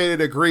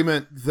negotiated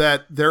agreement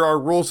that there are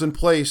rules in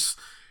place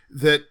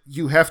that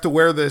you have to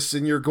wear this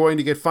and you're going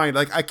to get fined.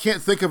 Like, I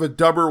can't think of a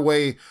dumber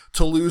way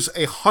to lose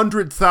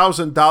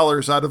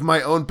 $100,000 out of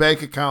my own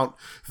bank account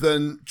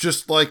than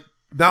just like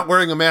not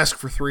wearing a mask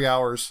for 3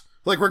 hours.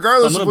 Like,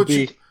 regardless of what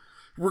you think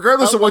about.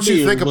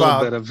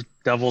 A little bit of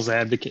devil's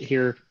advocate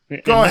here.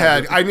 Go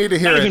ahead. I need to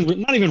hear it.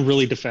 Not even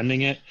really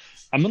defending it.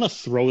 I'm going to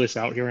throw this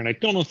out here, and I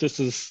don't know if this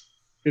is.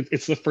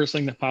 It's the first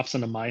thing that pops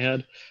into my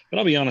head, but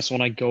I'll be honest.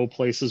 When I go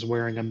places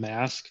wearing a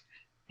mask,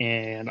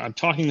 and I'm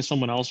talking to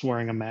someone else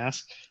wearing a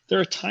mask, there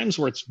are times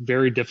where it's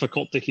very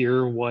difficult to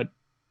hear what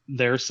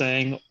they're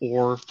saying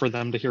or for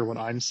them to hear what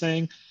I'm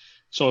saying.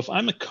 So if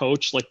I'm a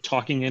coach, like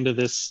talking into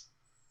this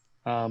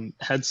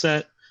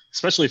headset,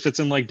 especially if it's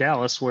in like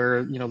Dallas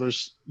where,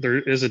 there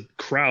is a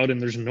crowd and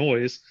there's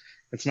noise,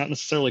 it's not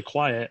necessarily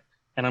quiet,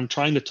 and I'm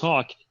trying to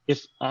talk,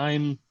 if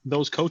I'm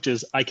those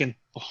coaches, I can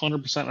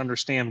 100%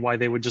 understand why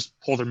they would just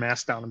pull their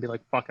mask down and be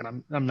like, fuck it,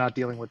 I'm not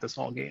dealing with this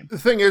all game. The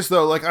thing is,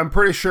 though, like, I'm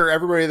pretty sure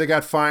everybody that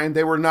got fined,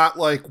 they were not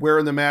like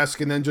wearing the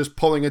mask and then just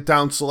pulling it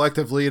down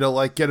selectively to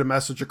like get a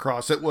message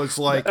across. It was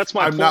like, that's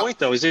my point,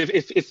 though, is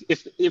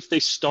if they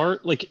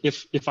start, like,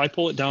 if I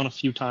pull it down a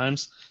few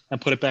times and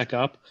put it back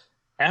up,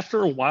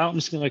 after a while, I'm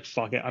just gonna like,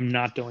 fuck it, I'm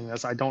not doing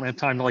this. I don't have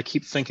time to like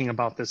keep thinking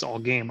about this all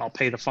game. I'll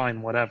pay the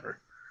fine, whatever.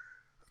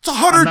 It's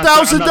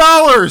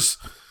 $100,000.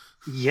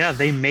 Yeah,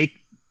 they make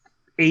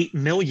 $8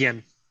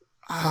 million.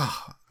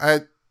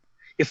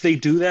 If they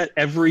do that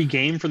every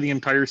game for the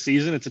entire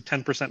season, it's a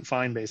 10%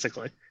 fine.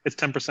 Basically, it's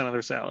 10% of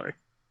their salary.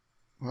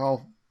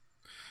 Well,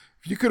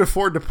 if you could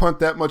afford to punt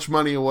that much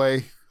money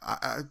away,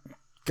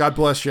 God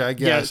bless you, I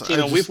guess.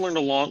 Yeah, we've learned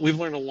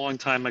a long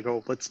time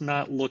ago. Let's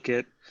not look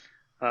at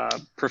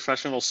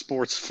professional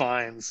sports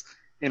fines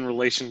in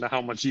relation to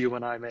how much you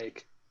and I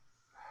make.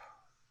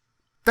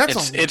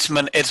 It's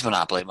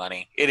monopoly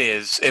money. It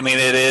is. I mean,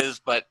 it is.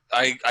 But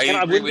I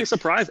wouldn't be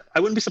surprised. I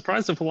wouldn't be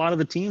surprised if a lot of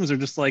the teams are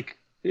just like,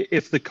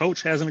 if the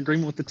coach has an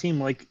agreement with the team,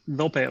 like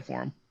they'll pay it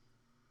for him.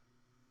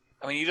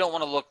 I mean, you don't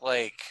want to look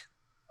like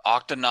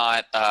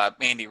Octonaut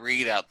Andy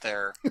Reid out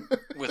there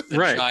with the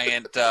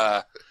giant,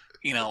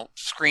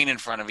 screen in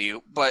front of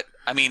you. But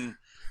I mean,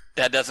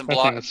 that doesn't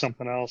block. I think it's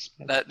something else.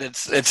 That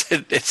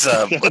it's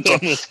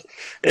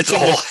a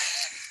whole.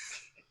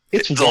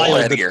 It's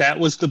wild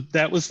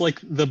that was like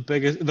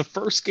the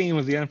first game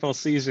of the NFL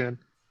season,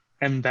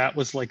 and that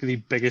was like the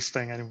biggest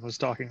thing anyone was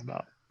talking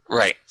about.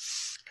 Right.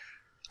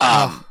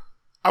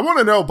 I want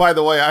to know, by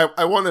the way,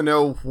 I want to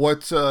know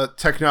what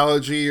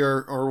technology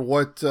or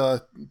what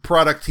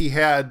product he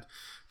had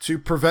to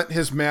prevent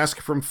his mask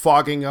from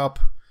fogging up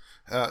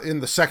in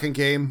the second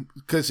game,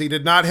 because he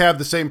did not have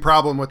the same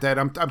problem with that.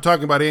 I'm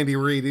talking about Andy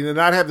Reid. He did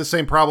not have the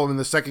same problem in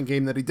the second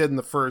game that he did in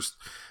the first,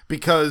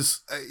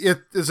 because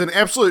it is an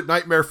absolute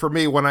nightmare for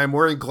me when I'm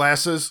wearing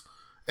glasses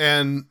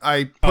and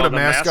I put a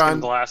mask on.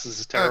 And glasses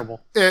is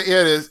terrible.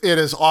 It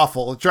is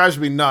awful. It drives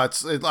me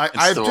nuts.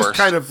 I've just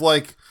kind of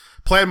like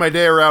plan my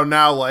day around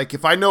now. Like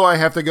if I know I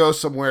have to go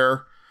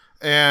somewhere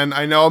and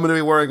I know I'm going to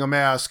be wearing a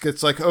mask,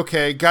 it's like,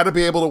 okay, got to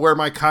be able to wear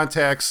my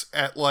contacts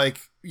at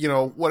like,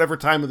 whatever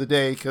time of the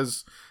day,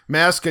 because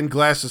mask and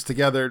glasses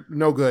together,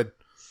 no good.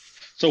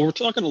 So we're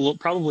talking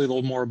probably a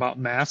little more about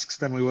masks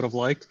than we would have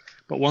liked.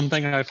 But one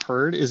thing I've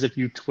heard is if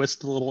you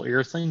twist the little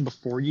ear thing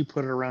before you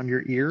put it around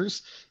your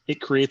ears, it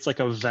creates like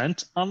a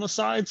vent on the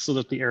sides so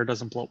that the air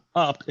doesn't blow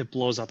up. It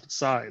blows up the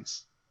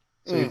sides.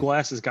 So you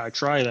glasses guy,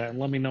 try that and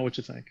let me know what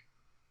you think.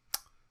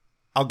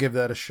 I'll give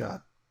that a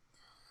shot.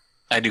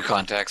 I do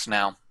contacts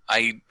now.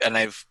 I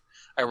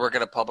work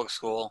at a public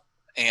school,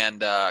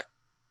 and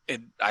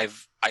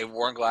I've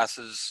worn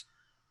glasses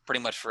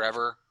pretty much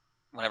forever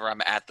whenever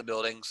I'm at the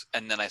buildings,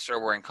 and then I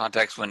started wearing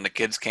contacts when the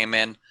kids came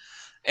in.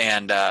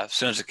 And as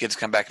soon as the kids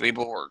come back,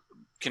 people were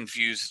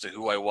confused as to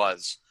who I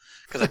was,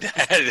 because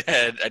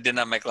I didn't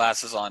have my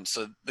glasses on,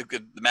 so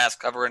the mask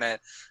covering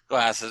it,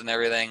 glasses and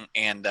everything,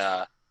 and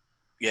I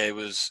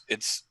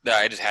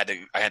just had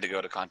to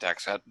go to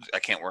contacts. I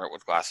can't wear it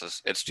with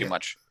glasses; it's too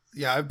much.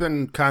 Yeah, I've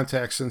been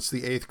contacts since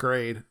the 8th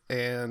grade,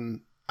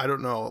 and I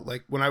don't know,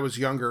 like when I was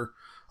younger,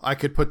 I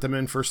could put them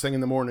in first thing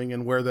in the morning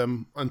and wear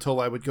them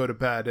until I would go to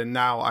bed, and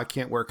now I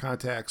can't wear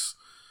contacts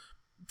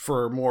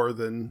for more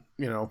than,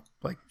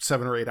 like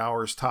 7 or 8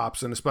 hours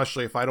tops. And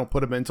especially if I don't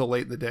put them in until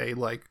late in the day,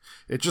 like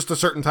it's just a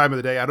certain time of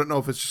the day. I don't know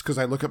if it's just because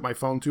I look at my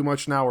phone too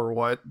much now or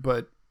what,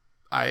 but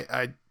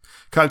I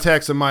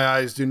contacts in my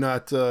eyes do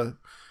not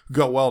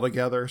go well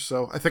together.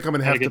 So I think I'm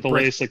going to have to get the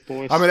LASIK,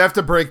 boys. I'm going to have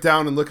to break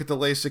down and look at the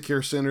LASIK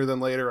here sooner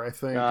than later, I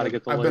think. I've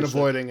been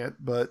avoiding it,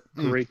 but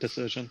great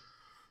decision.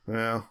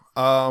 Yeah.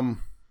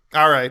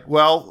 All right.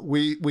 Well,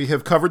 we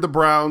have covered the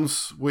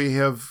Browns. We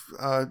have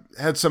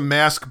had some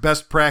mask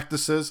best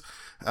practices.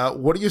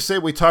 What do you say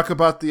we talk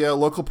about the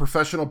local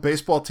professional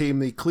baseball team,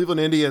 the Cleveland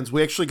Indians?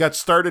 We actually got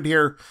started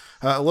here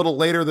a little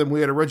later than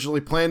we had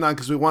originally planned on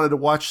because we wanted to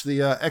watch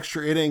the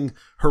extra inning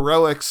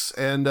heroics,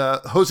 and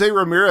Jose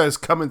Ramirez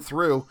coming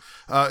through.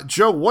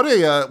 Joe, what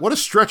a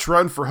stretch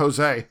run for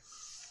Jose.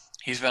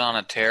 He's been on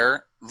a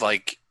tear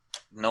like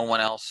no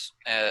one else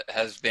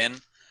has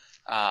been.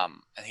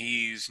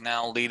 He's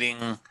now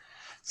leading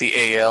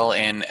the AL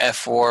in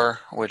F4,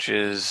 which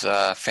is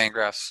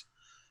Fangraphs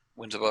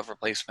wins above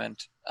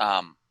replacement.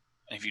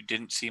 If you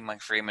didn't see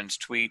Mike Freeman's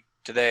tweet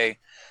today,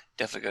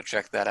 definitely go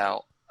check that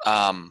out.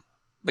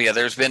 But yeah,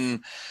 there's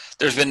been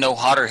no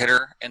hotter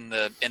hitter in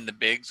the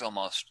bigs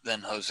almost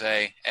than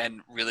Jose,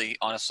 and really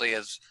honestly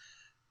has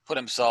put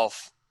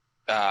himself,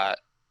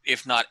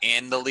 if not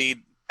in the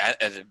lead,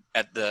 at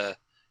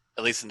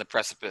least in the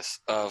precipice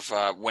of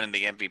winning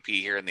the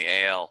MVP here in the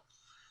AL.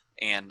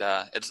 And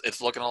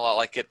it's looking a lot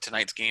like it.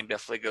 Tonight's game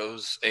definitely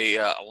goes a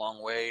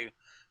long way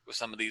with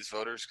some of these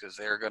voters, because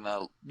they're going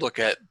to look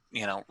at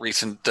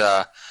recent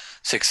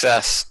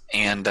success,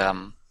 and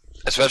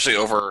especially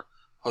over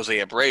Jose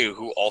Abreu,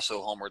 who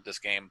also homered this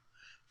game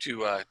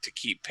to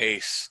keep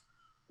pace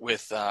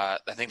with. I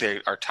think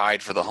they are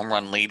tied for the home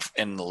run lead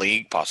in the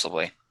league,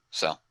 possibly.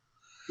 So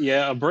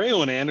yeah,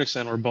 Abreu and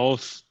Anderson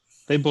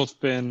they've both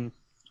been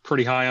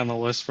pretty high on the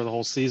list for the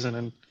whole season,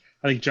 and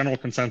I think general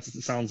consensus,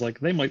 it sounds like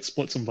they might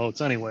split some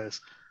votes anyways.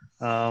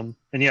 And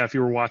yeah, if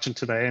you were watching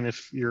today, and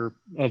if you're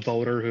a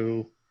voter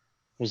who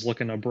was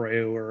looking at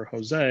Abreu or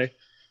Jose,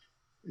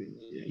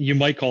 you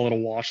might call it a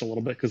wash a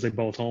little bit because they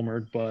both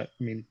homered, but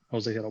I mean,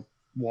 Jose hit a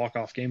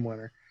walk-off game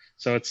winner.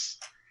 So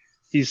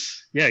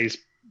he's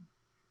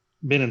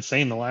been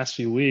insane the last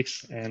few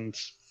weeks, and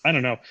I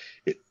don't know.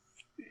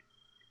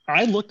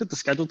 I looked at the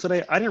schedule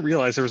today. I didn't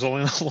realize there was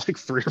only like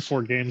 3 or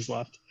 4 games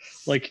left.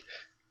 Like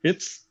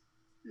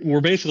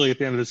we're basically at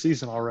the end of the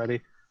season already.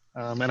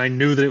 And I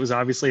knew that it was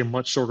obviously a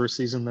much shorter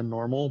season than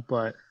normal,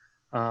 but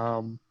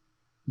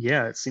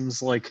yeah, it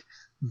seems like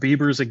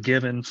Bieber's a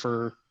given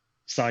for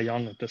Cy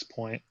Young at this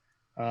point.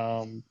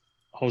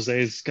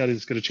 Jose's got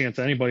as good a chance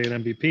as anybody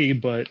at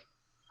MVP, but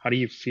how do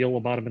you feel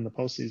about him in the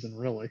postseason,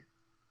 really?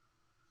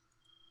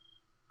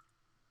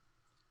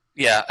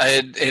 Yeah,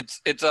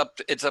 it's up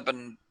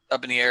in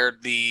the air.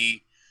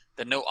 The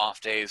no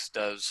off days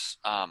does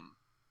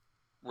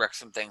wreck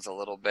some things a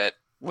little bit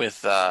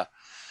with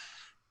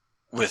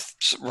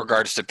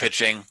regards to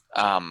pitching.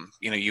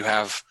 You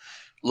have,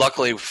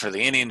 luckily for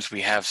the Indians,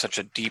 we have such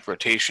a deep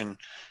rotation.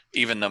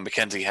 Even though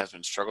McKenzie has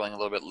been struggling a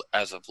little bit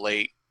as of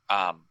late,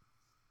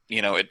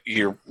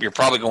 you're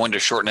probably going to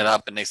shorten it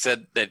up. And they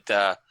said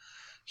that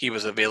he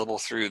was available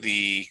through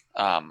the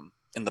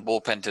in the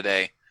bullpen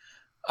today.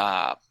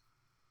 But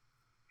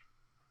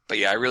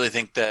yeah, I really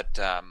think that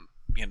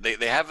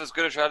they have as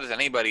good a shot as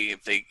anybody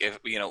if they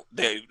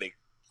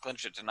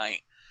clinch it tonight.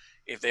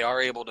 If they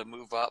are able to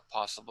move up,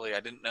 possibly. I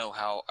didn't know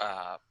how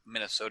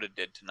Minnesota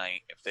did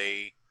tonight, if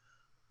they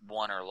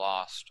won or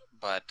lost,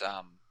 but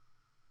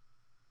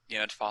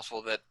it's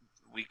possible that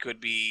we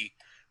could be.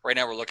 Right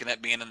now, we're looking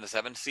at being in the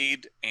 7th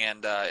seed,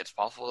 and it's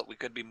possible that we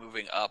could be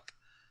moving up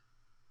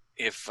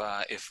if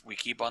we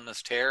keep on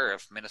this tear.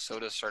 If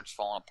Minnesota starts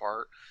falling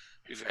apart,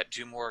 we've got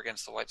 2 more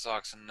against the White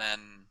Sox, and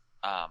then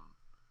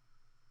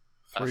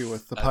 3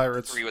 with the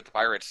Pirates. 3 with the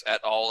Pirates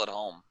at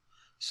home.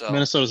 So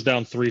Minnesota's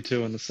down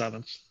 3-2 in the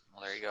 7th.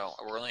 Well, there you go.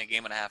 We're only a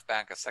game and a half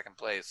back of second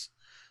place,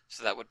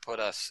 so that would put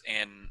us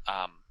in,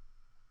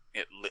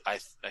 I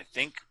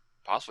think,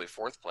 possibly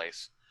 4th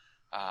place,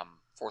 4th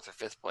or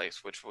 5th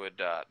place, which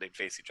would they'd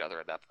face each other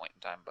at that point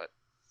in time. But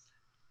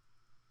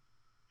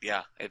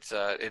yeah, it's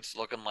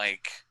looking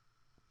like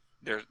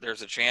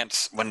there's a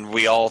chance. When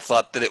we all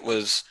thought that it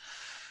was,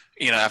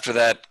 after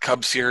that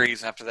Cubs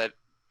series, after that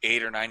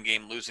 8 or 9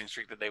 game losing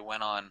streak that they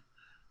went on,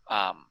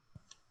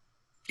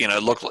 they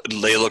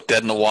look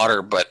dead in the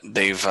water, but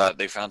they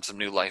found some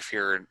new life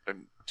here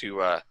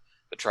to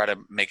try to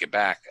make it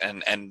back,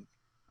 and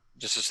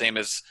just the same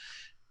as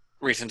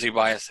recency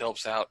bias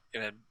helps out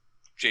in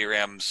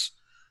J-Ram's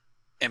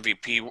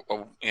MVP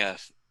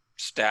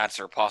stats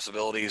or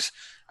possibilities.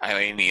 I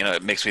mean,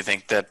 it makes me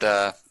think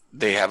that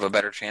they have a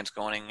better chance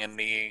going in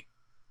the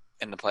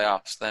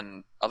playoffs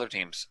than other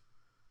teams.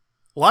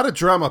 A lot of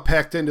drama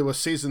packed into a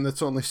season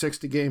that's only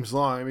 60 games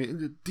long. I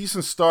mean,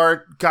 decent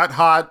start, got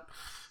hot,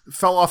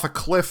 fell off a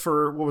cliff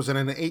for,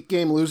 an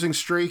 8-game losing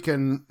streak,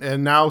 and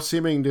now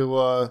seeming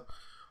to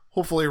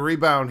hopefully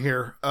rebound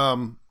here.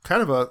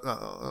 Kind of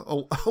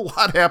a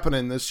lot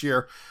happening this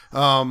year.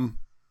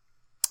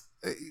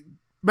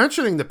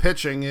 Mentioning the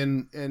pitching,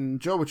 and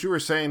Joe, what you were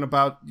saying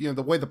about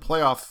the way the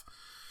playoff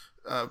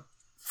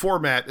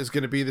format is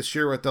going to be this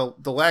year with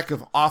the lack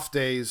of off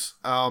days,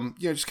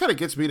 just kind of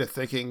gets me to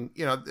thinking,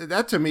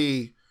 that to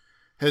me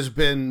has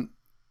been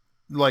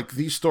like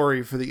the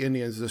story for the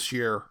Indians this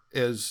year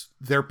is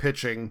their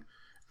pitching.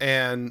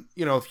 And,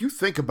 if you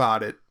think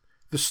about it,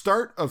 the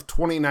start of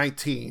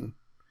 2019,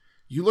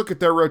 you look at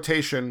their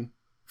rotation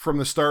from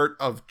the start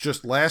of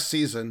just last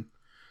season,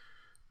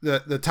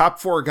 the top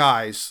 4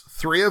 guys,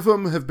 3 of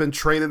them have been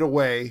traded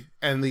away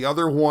and the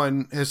other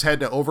one has had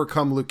to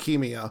overcome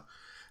leukemia.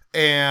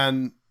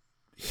 And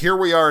here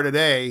we are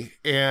today,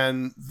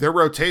 and their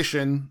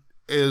rotation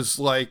is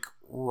like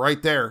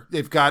right there.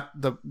 They've got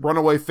the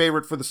runaway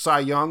favorite for the Cy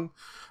Young.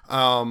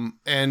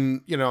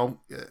 And,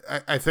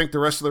 I think the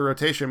rest of the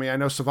rotation, I mean, I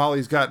know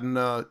Savali's gotten,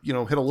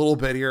 hit a little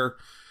bit here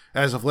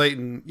as of late.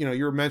 And,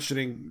 you were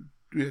mentioning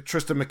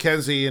Tristan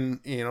McKenzie,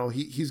 and,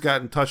 he's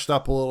gotten touched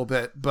up a little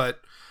bit. But,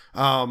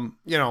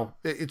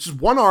 it's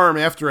just one arm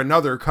after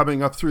another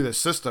coming up through the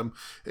system,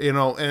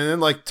 and then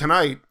like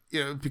tonight,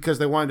 because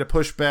they wanted to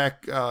push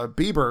back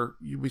Bieber,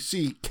 we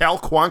see Cal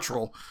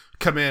Quantrill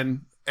come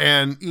in,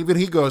 and even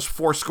he goes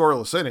 4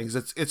 scoreless innings.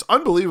 It's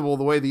unbelievable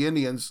the way the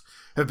Indians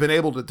have been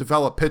able to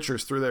develop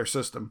pitchers through their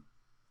system.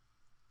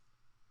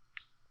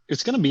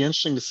 It's going to be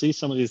interesting to see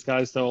some of these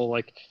guys, though.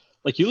 Like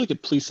you look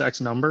at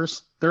Plesac's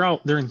numbers, they're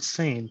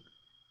insane.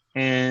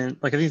 And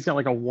like I think he's got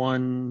like a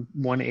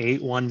 1.18,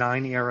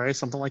 1.9 ERA,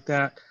 something like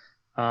that.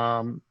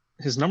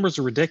 His numbers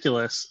are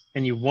ridiculous,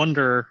 and you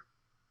wonder,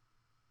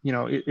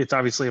 it's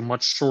obviously a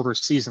much shorter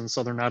season,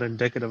 so they're not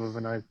indicative of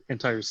an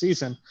entire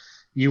season.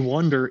 You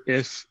wonder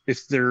if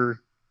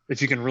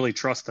you can really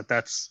trust that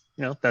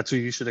that's who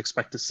you should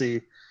expect to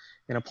see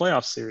in a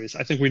playoff series.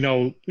 I think we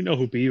know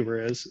who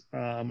Bieber is.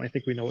 I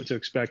think we know what to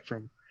expect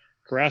from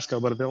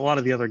Carrasco, but a lot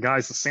of the other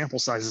guys, the sample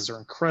sizes are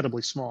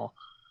incredibly small.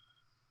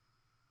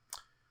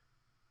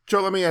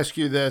 Joe, let me ask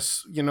you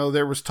this.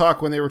 There was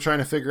talk when they were trying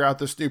to figure out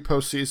this new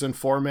postseason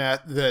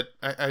format that,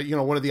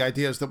 one of the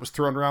ideas that was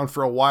thrown around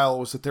for a while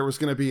was that there was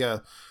going to be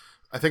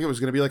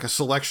like a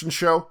selection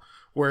show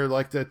where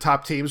like the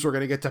top teams were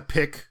going to get to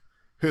pick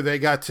who they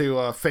got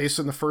to face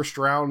in the first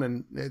round.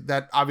 And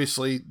that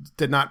obviously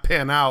did not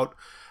pan out.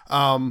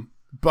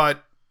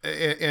 But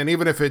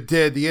even if it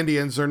did, the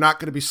Indians are not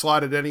going to be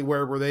slotted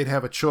anywhere where they'd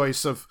have a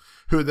choice of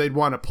who they'd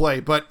want to play.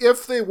 But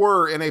if they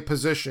were in a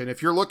position,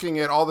 if you're looking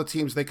at all the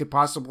teams they could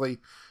possibly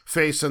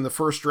face in the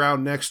first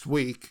round next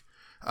week,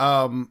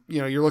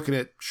 you're looking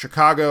at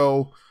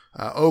Chicago,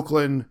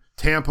 Oakland,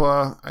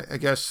 Tampa, I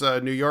guess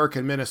New York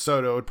and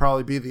Minnesota would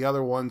probably be the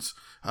other ones,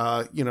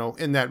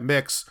 in that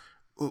mix.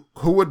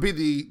 Who would be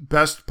the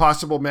best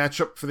possible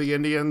matchup for the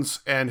Indians,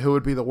 and who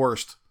would be the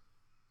worst?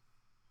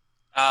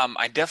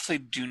 I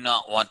definitely do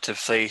not want to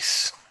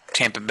face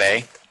Tampa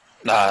Bay.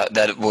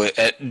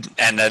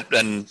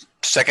 And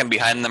second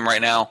behind them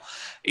right now,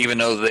 even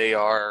though they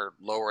are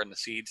lower in the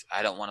seeds,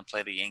 I don't want to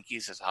play the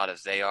Yankees as hot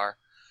as they are.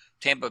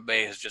 Tampa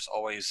Bay has just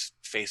always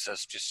faced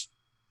us just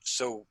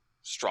so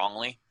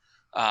strongly,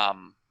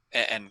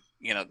 and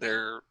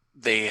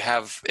they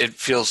have, it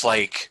feels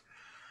like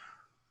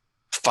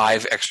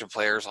 5 extra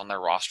players on their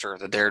roster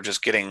that they're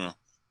just getting,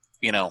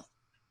 you know,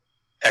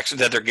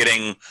 that they're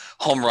getting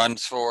home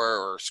runs for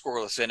or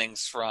scoreless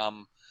innings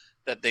from,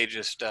 that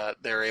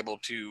they're able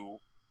to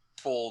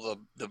pull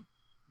the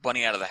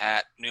bunny out of the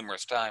hat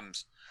numerous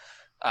times,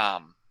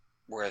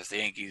 whereas the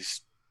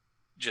Yankees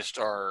just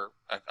are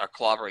a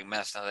clobbering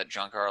mess now that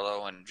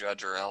Giancarlo and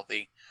Judge are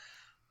healthy.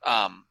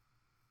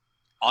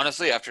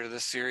 Honestly, after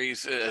this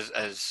series,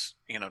 as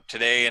you know,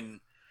 today and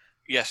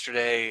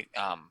yesterday,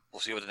 we'll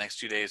see what the next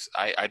 2 days.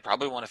 I'd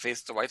probably want to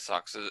face the White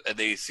Sox.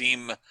 They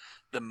seem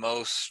the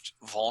most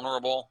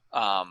vulnerable.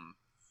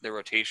 Their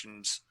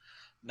rotation's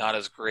not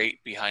as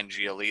great behind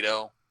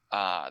Giolito.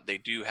 They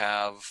do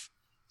have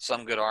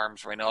some good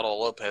arms. Reynaldo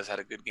Lopez had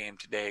a good game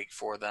today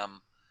for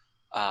them.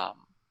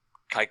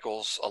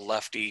 Keuchel's a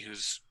lefty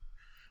who's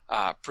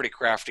pretty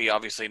crafty.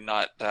 Obviously,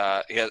 not.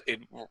 It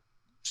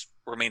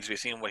remains to be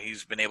seen what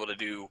he's been able to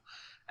do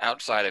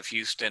outside of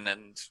Houston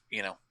and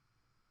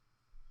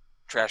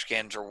trash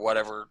cans or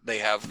whatever they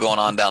have going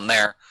on down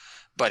there.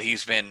 But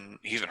he's been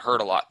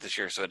hurt a lot this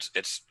year, so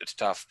it's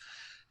tough.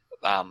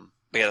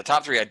 But yeah, the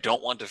top 3 I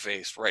don't want to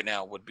face right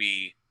now would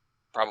be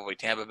probably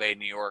Tampa Bay,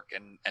 New York,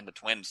 and the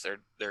Twins.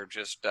 They're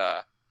just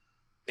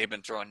they've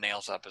been throwing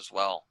nails up as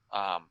well.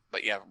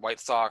 But yeah, White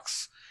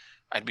Sox,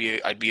 I'd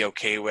be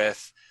okay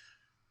with.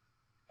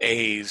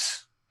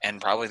 A's and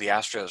probably the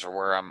Astros are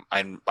where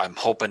I'm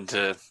hoping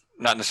to,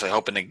 not necessarily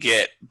hoping to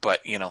get,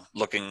 but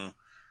looking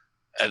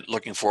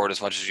forward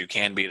as much as you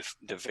can be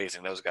to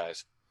facing those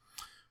guys.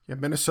 Yeah,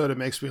 Minnesota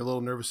makes me a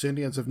little nervous.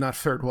 Indians have not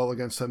fared well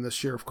against them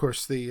this year. Of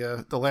course,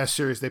 the last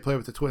series they played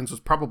with the Twins was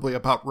probably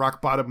about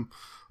rock bottom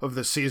of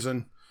the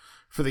season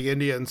for the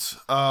Indians.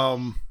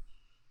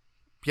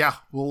 Yeah,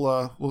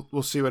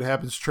 we'll see what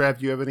happens. Trav,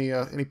 do you have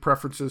any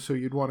preferences who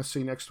you'd want to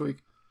see next week?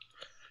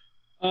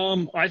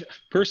 I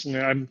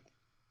personally,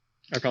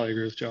 I probably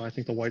agree with Joe. I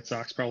think the White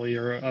Sox probably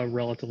are a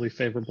relatively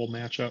favorable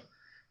matchup.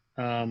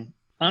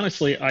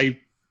 Honestly, I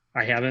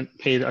haven't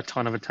paid a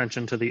ton of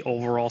attention to the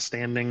overall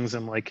standings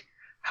and like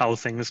how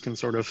things can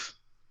sort of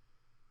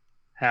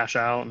hash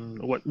out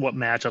and what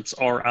matchups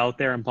are out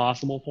there and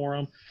possible for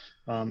them.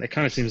 It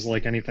kind of seems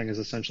like anything is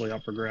essentially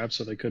up for grabs,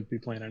 so they could be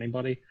playing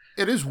anybody.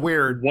 It is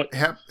weird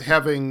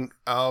having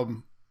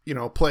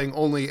playing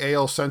only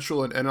AL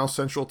Central and NL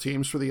Central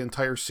teams for the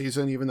entire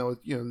season, even though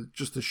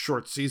just a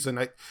short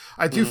season.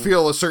 I do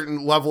feel a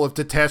certain level of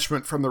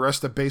detachment from the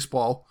rest of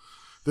baseball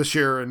this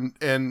year,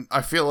 and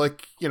I feel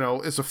like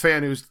as a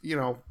fan who's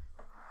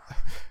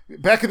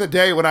back in the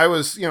day when I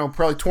was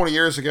probably 20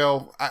 years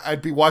ago,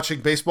 I'd be watching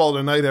Baseball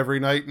Tonight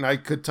every night, and I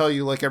could tell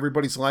you like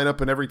everybody's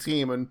lineup and every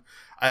team, and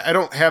I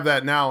don't have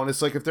that now. And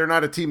it's like if they're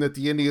not a team that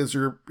the Indians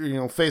are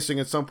facing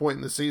at some point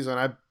in the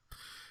season,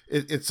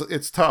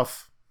 it's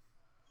tough.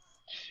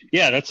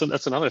 Yeah,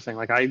 that's another thing.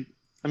 Like I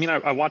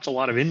watch a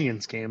lot of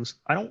Indians games.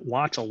 I don't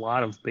watch a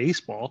lot of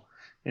baseball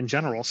in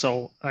general.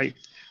 So I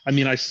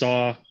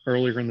saw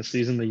earlier in the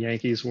season the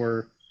Yankees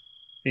were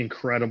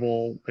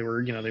incredible. They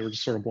were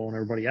just sort of blowing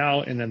everybody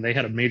out, and then they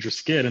had a major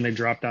skid and they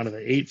dropped down to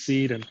the 8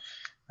 seed, and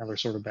now they're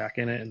sort of back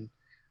in it. And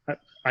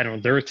I don't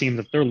know. They're a team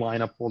that their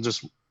lineup will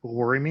just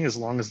worry me as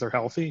long as they're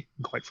healthy.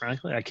 And quite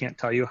frankly, I can't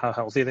tell you how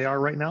healthy they are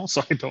right now,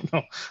 so I don't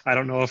know. I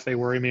don't know if they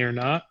worry me or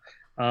not.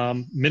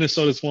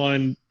 Minnesota's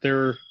one.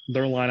 Their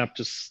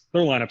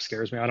lineup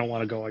scares me. I don't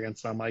want to go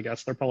against them. I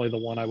guess they're probably the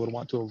one I would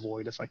want to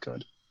avoid if I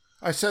could.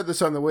 I said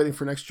this on the Waiting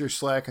for Next Year's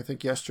Slack, I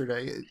think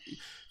yesterday.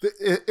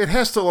 It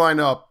has to line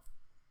up,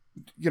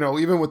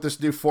 even with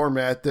this new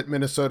format, that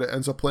Minnesota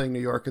ends up playing New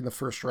York in the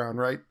first round,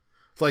 right?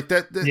 Like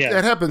that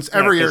happens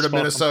every year to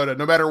Minnesota,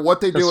 no matter what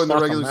they do in the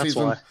regular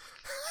season.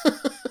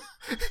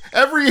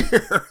 Every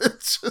year,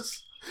 it's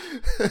just.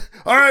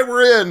 All right,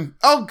 we're in.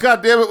 Oh,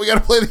 God damn it, we got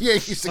to play the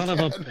Yankees again. Son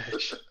of a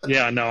bitch.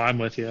 Yeah, no, I'm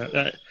with you.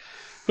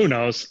 Who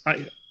knows?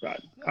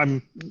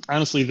 I'm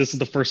honestly, this is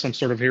the first I'm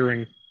sort of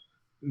hearing,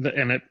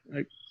 and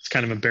it's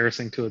kind of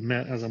embarrassing to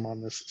admit as I'm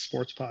on this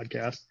sports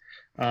podcast.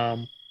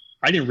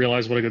 I didn't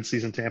realize what a good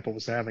season Tampa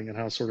was having and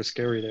how sort of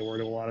scary they were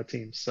to a lot of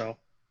teams. So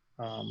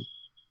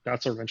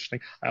that's sort of interesting.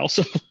 I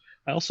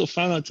also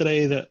found out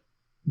today that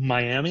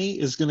Miami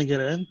is going to get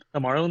in. The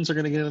Marlins are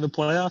going to get into the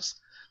playoffs,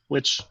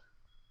 which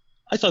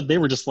I thought they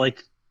were just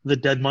like the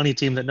dead money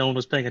team that no one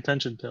was paying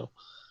attention to.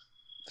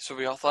 That's what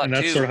we all thought, and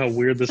that's too. sort of how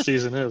weird this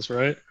season is,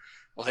 right?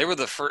 Well, they were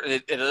the first.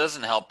 It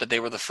doesn't help that they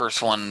were the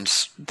first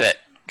ones that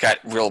got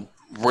real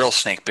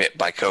snake bit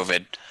by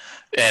COVID,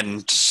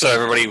 and so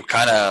everybody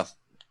kind of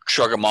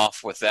shrug them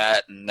off with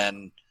that, and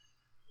then,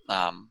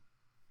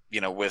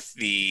 with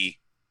the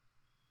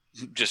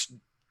just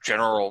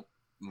general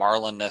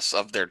Marlin-ness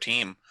of their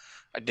team,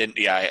 I didn't.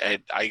 Yeah,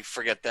 I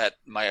forget that.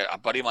 A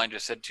buddy of mine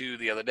just said too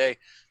the other day.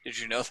 Did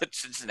you know that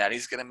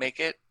Cincinnati's going to make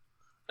it?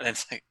 And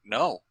it's like,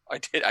 no, I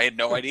did. I had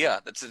no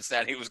idea that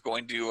Cincinnati was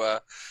going to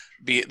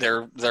be.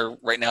 They're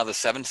right now the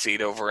 7th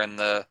seed over in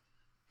the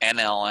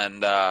NL,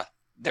 and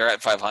they're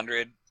at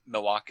 500.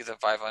 Milwaukee's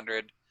at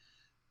 500.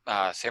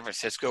 San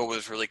Francisco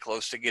was really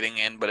close to getting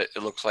in, but it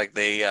looks like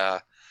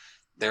they're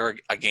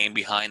a game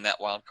behind that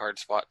wild card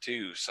spot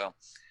too. So,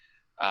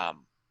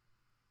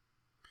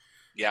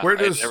 yeah,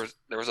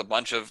 there was a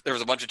bunch of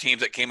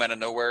teams that came out of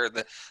nowhere.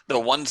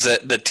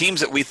 The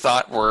teams that we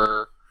thought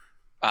were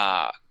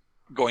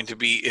going to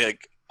be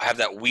have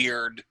that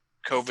weird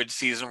COVID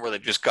season where they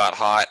just got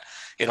hot.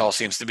 It all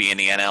seems to be in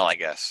the NL, I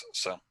guess.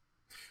 So,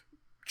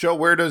 Joe,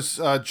 where does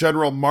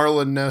General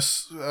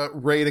Marlin-ness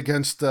rate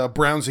against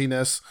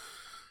Brownsiness?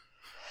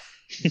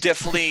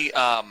 Definitely,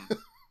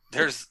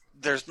 there's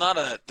not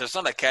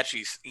a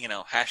catchy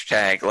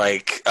hashtag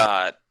like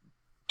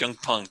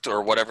dunk punked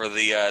or whatever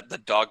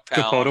the dog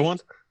pound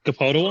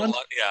Capote one.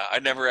 Yeah, I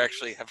never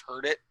actually have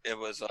heard it. It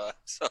was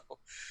so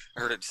I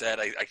heard it said.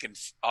 I can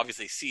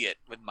obviously see it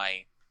with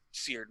my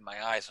seared in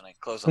my eyes when I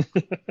close them,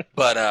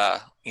 but I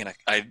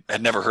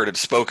had never heard it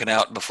spoken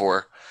out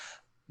before.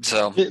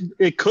 So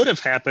it could have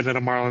happened at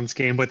a Marlins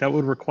game, but that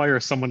would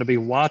require someone to be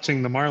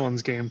watching the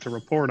Marlins game to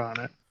report on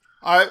it.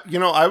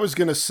 I was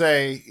going to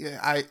say,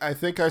 I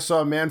think I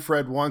saw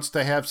Manfred wants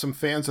to have some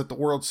fans at the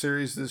World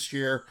Series this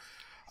year.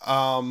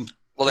 Well,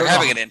 they're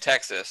having it in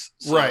Texas,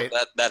 so right?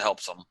 That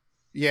helps them.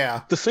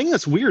 Yeah. The thing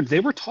that's weird,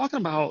 they were talking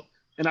about,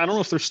 and I don't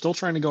know if they're still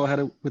trying to go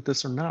ahead with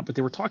this or not, but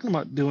they were talking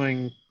about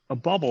doing a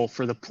bubble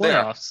for the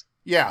playoffs.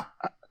 Yeah.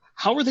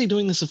 How are they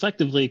doing this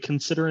effectively,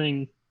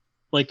 considering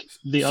like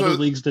the other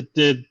leagues that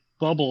did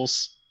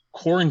bubbles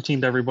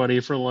quarantined everybody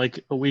for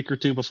like a week or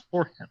two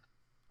beforehand?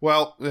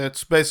 Well,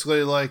 it's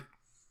basically like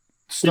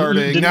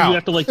starting didn't now. You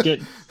have to like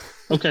get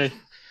okay.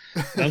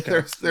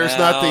 There's now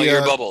not the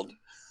you're bubbled.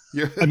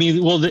 I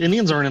mean, well, the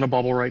Indians aren't in a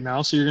bubble right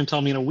now, so you're going to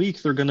tell me in a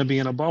week they're going to be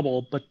in a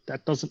bubble, but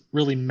that doesn't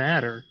really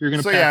matter. You're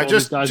going to pack all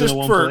these guys into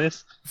one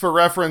place. For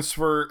reference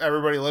for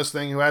everybody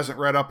listening who hasn't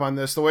read up on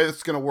this, the way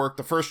it's going to work,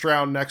 the first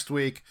round next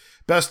week,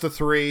 best of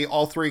 3,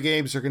 all 3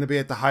 games are going to be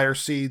at the higher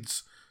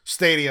seeds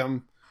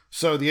stadium.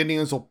 So the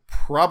Indians will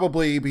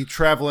probably be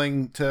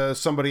traveling to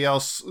somebody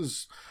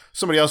else's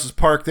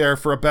park there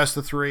for a best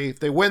of 3. If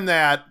they win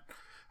that,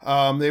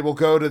 they will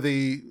go to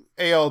the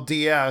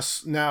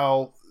ALDS.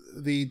 Now,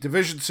 the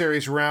division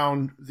series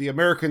round, the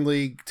American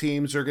League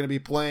teams are going to be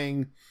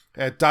playing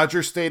at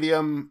Dodger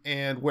Stadium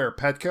and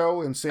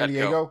Petco in San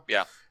Diego.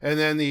 Yeah. And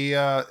then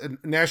the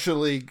National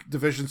League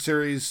division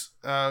series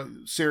are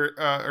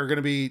going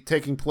to be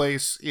taking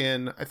place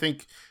in, I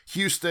think,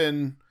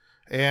 Houston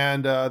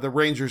and the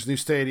Rangers' new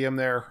stadium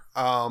there.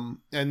 And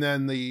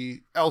then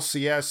the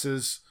LCS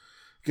is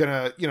going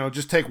to,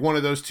 just take one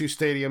of those 2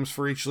 stadiums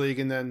for each league,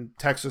 and then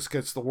Texas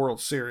gets the World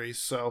Series.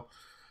 So,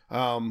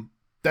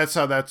 that's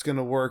how that's going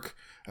to work.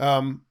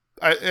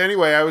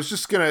 Anyway, I was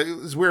just going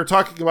to, as we were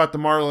talking about the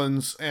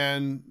Marlins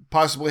and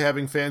possibly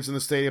having fans in the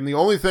stadium, the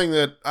only thing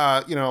that,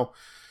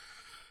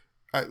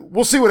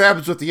 we'll see what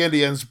happens with the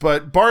Indians,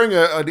 but barring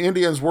an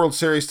Indians World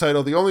Series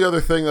title, the only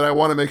other thing that I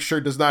want to make sure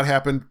does not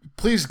happen,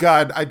 please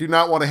God, I do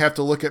not want to have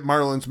to look at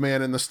Marlins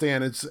man in the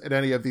stands at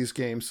any of these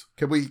games.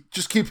 Can we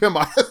just keep him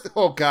out?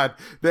 Oh God,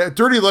 that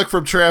dirty look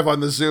from Trav on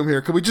the Zoom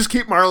here. Can we just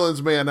keep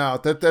Marlins man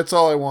out? That's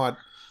all I want.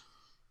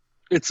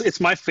 It's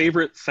my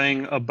favorite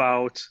thing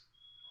about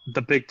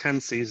the Big Ten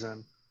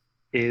season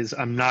is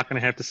I'm not going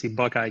to have to see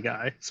Buckeye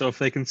Guy. So if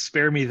they can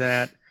spare me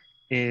that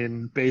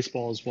in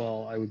baseball as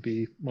well, I would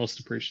be most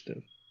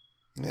appreciative.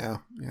 Yeah,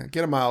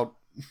 get him out.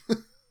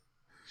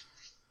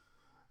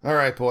 All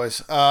right,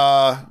 boys.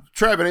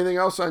 Trev, anything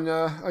else on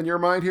your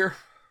mind here?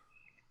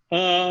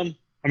 I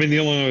mean, the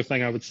only other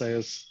thing I would say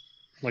is,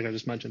 like I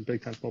just mentioned,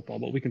 Big Ten football,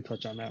 but we can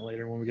touch on that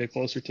later when we get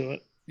closer to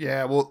it.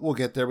 Yeah, we'll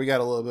get there. We got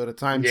a little bit of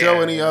time. Yeah.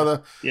 Joe, any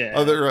other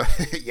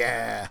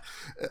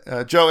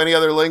Joe, any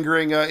other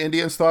lingering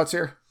Indians thoughts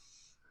here?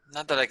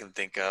 Not that I can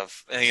think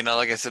of.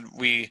 Like I said,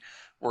 we're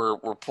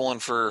pulling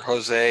for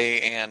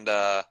Jose, and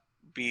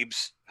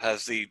Biebs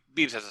has a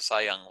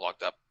Cy Young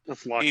locked up.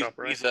 That's locked up,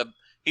 right?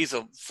 He's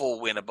a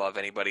full win above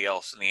anybody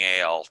else in the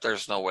AL.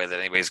 There's no way that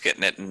anybody's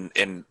getting it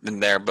in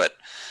there. But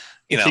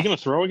is he going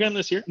to throw again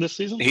this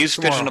season? He's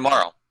pitching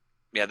tomorrow.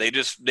 Yeah, they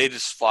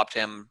just flopped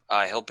him.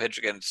 He'll pitch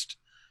against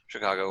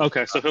Chicago.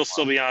 Okay, so he'll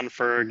still be on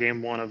for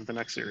game 1 of the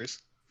next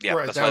series. Yeah,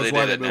 right, that's why they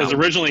did it now. Because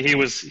originally he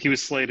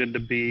was slated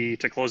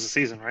to close the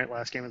season, right?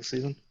 Last game of the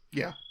season.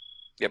 Yeah.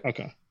 Yep.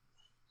 Okay.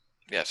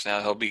 Yes,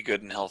 now he'll be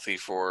good and healthy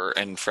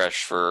and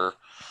fresh for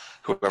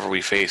whoever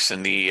we face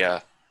in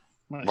the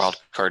wild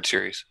card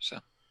series. So.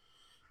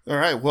 All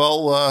right.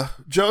 Well,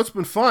 Joe, it's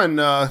been fun.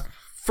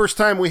 First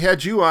time we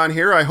had you on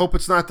here. I hope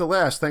it's not the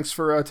last. Thanks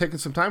for taking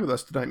some time with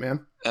us tonight,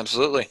 man.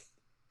 Absolutely.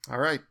 All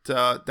right,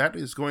 that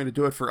is going to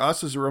do it for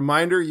us. As a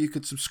reminder, you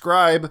could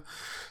subscribe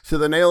to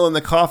The Nail in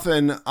the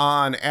Coffin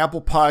on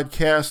Apple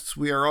Podcasts.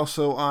 We are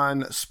also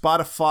on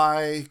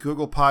Spotify,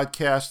 Google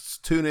Podcasts,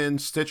 TuneIn,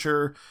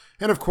 Stitcher,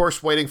 and of course,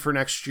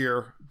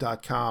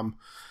 waitingfornextyear.com.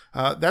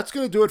 That's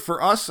going to do it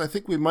for us. I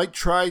think we might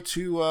try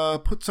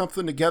to put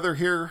something together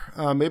here,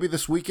 maybe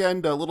this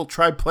weekend, a little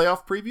Tribe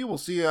playoff preview. We'll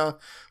see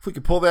if we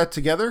can pull that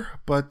together.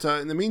 But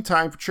in the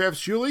meantime, for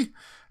Travis Julie,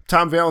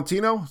 Tom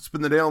Valentino, it's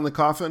been The Nail in the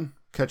Coffin.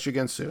 Catch you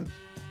again soon.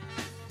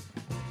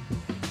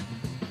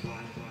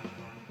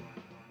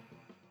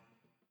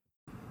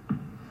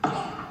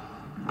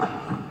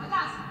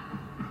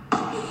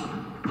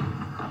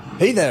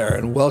 Hey there,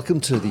 and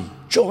welcome to the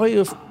Joy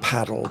of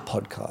Paddle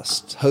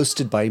podcast,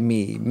 hosted by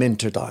me,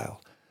 Minter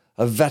Dial,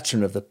 a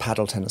veteran of the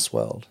paddle tennis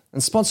world,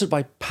 and sponsored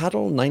by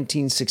Paddle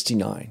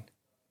 1969.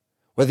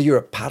 Whether you're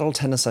a paddle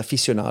tennis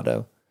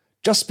aficionado,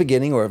 just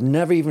beginning, or have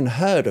never even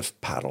heard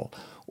of paddle,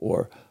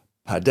 or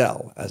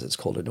padel, as it's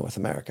called in North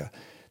America,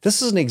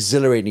 this is an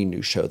exhilarating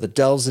new show that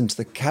delves into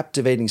the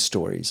captivating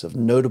stories of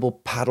notable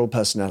paddle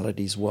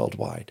personalities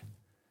worldwide.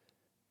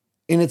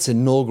 In its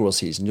inaugural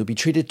season, you'll be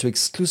treated to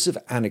exclusive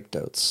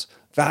anecdotes,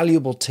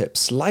 valuable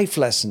tips, life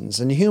lessons,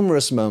 and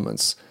humorous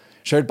moments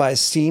shared by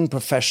esteemed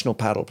professional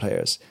paddle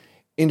players,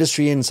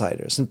 industry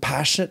insiders, and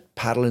passionate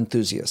paddle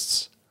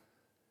enthusiasts.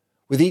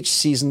 With each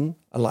season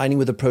aligning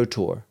with the Pro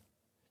Tour,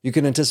 you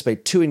can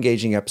anticipate 2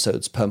 engaging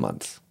episodes per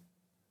month.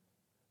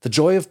 The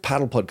Joy of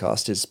Paddle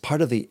podcast is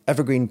part of the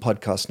Evergreen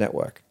Podcast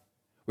Network,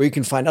 where you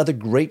can find other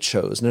great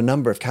shows in a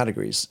number of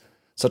categories,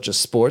 such as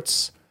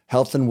sports,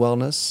 health and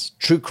wellness,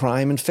 true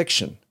crime, and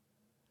fiction.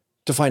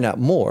 To find out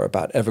more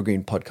about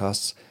Evergreen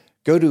Podcasts,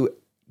 go to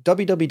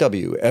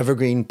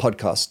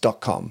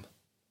www.evergreenpodcast.com.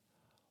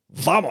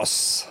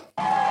 Vamos!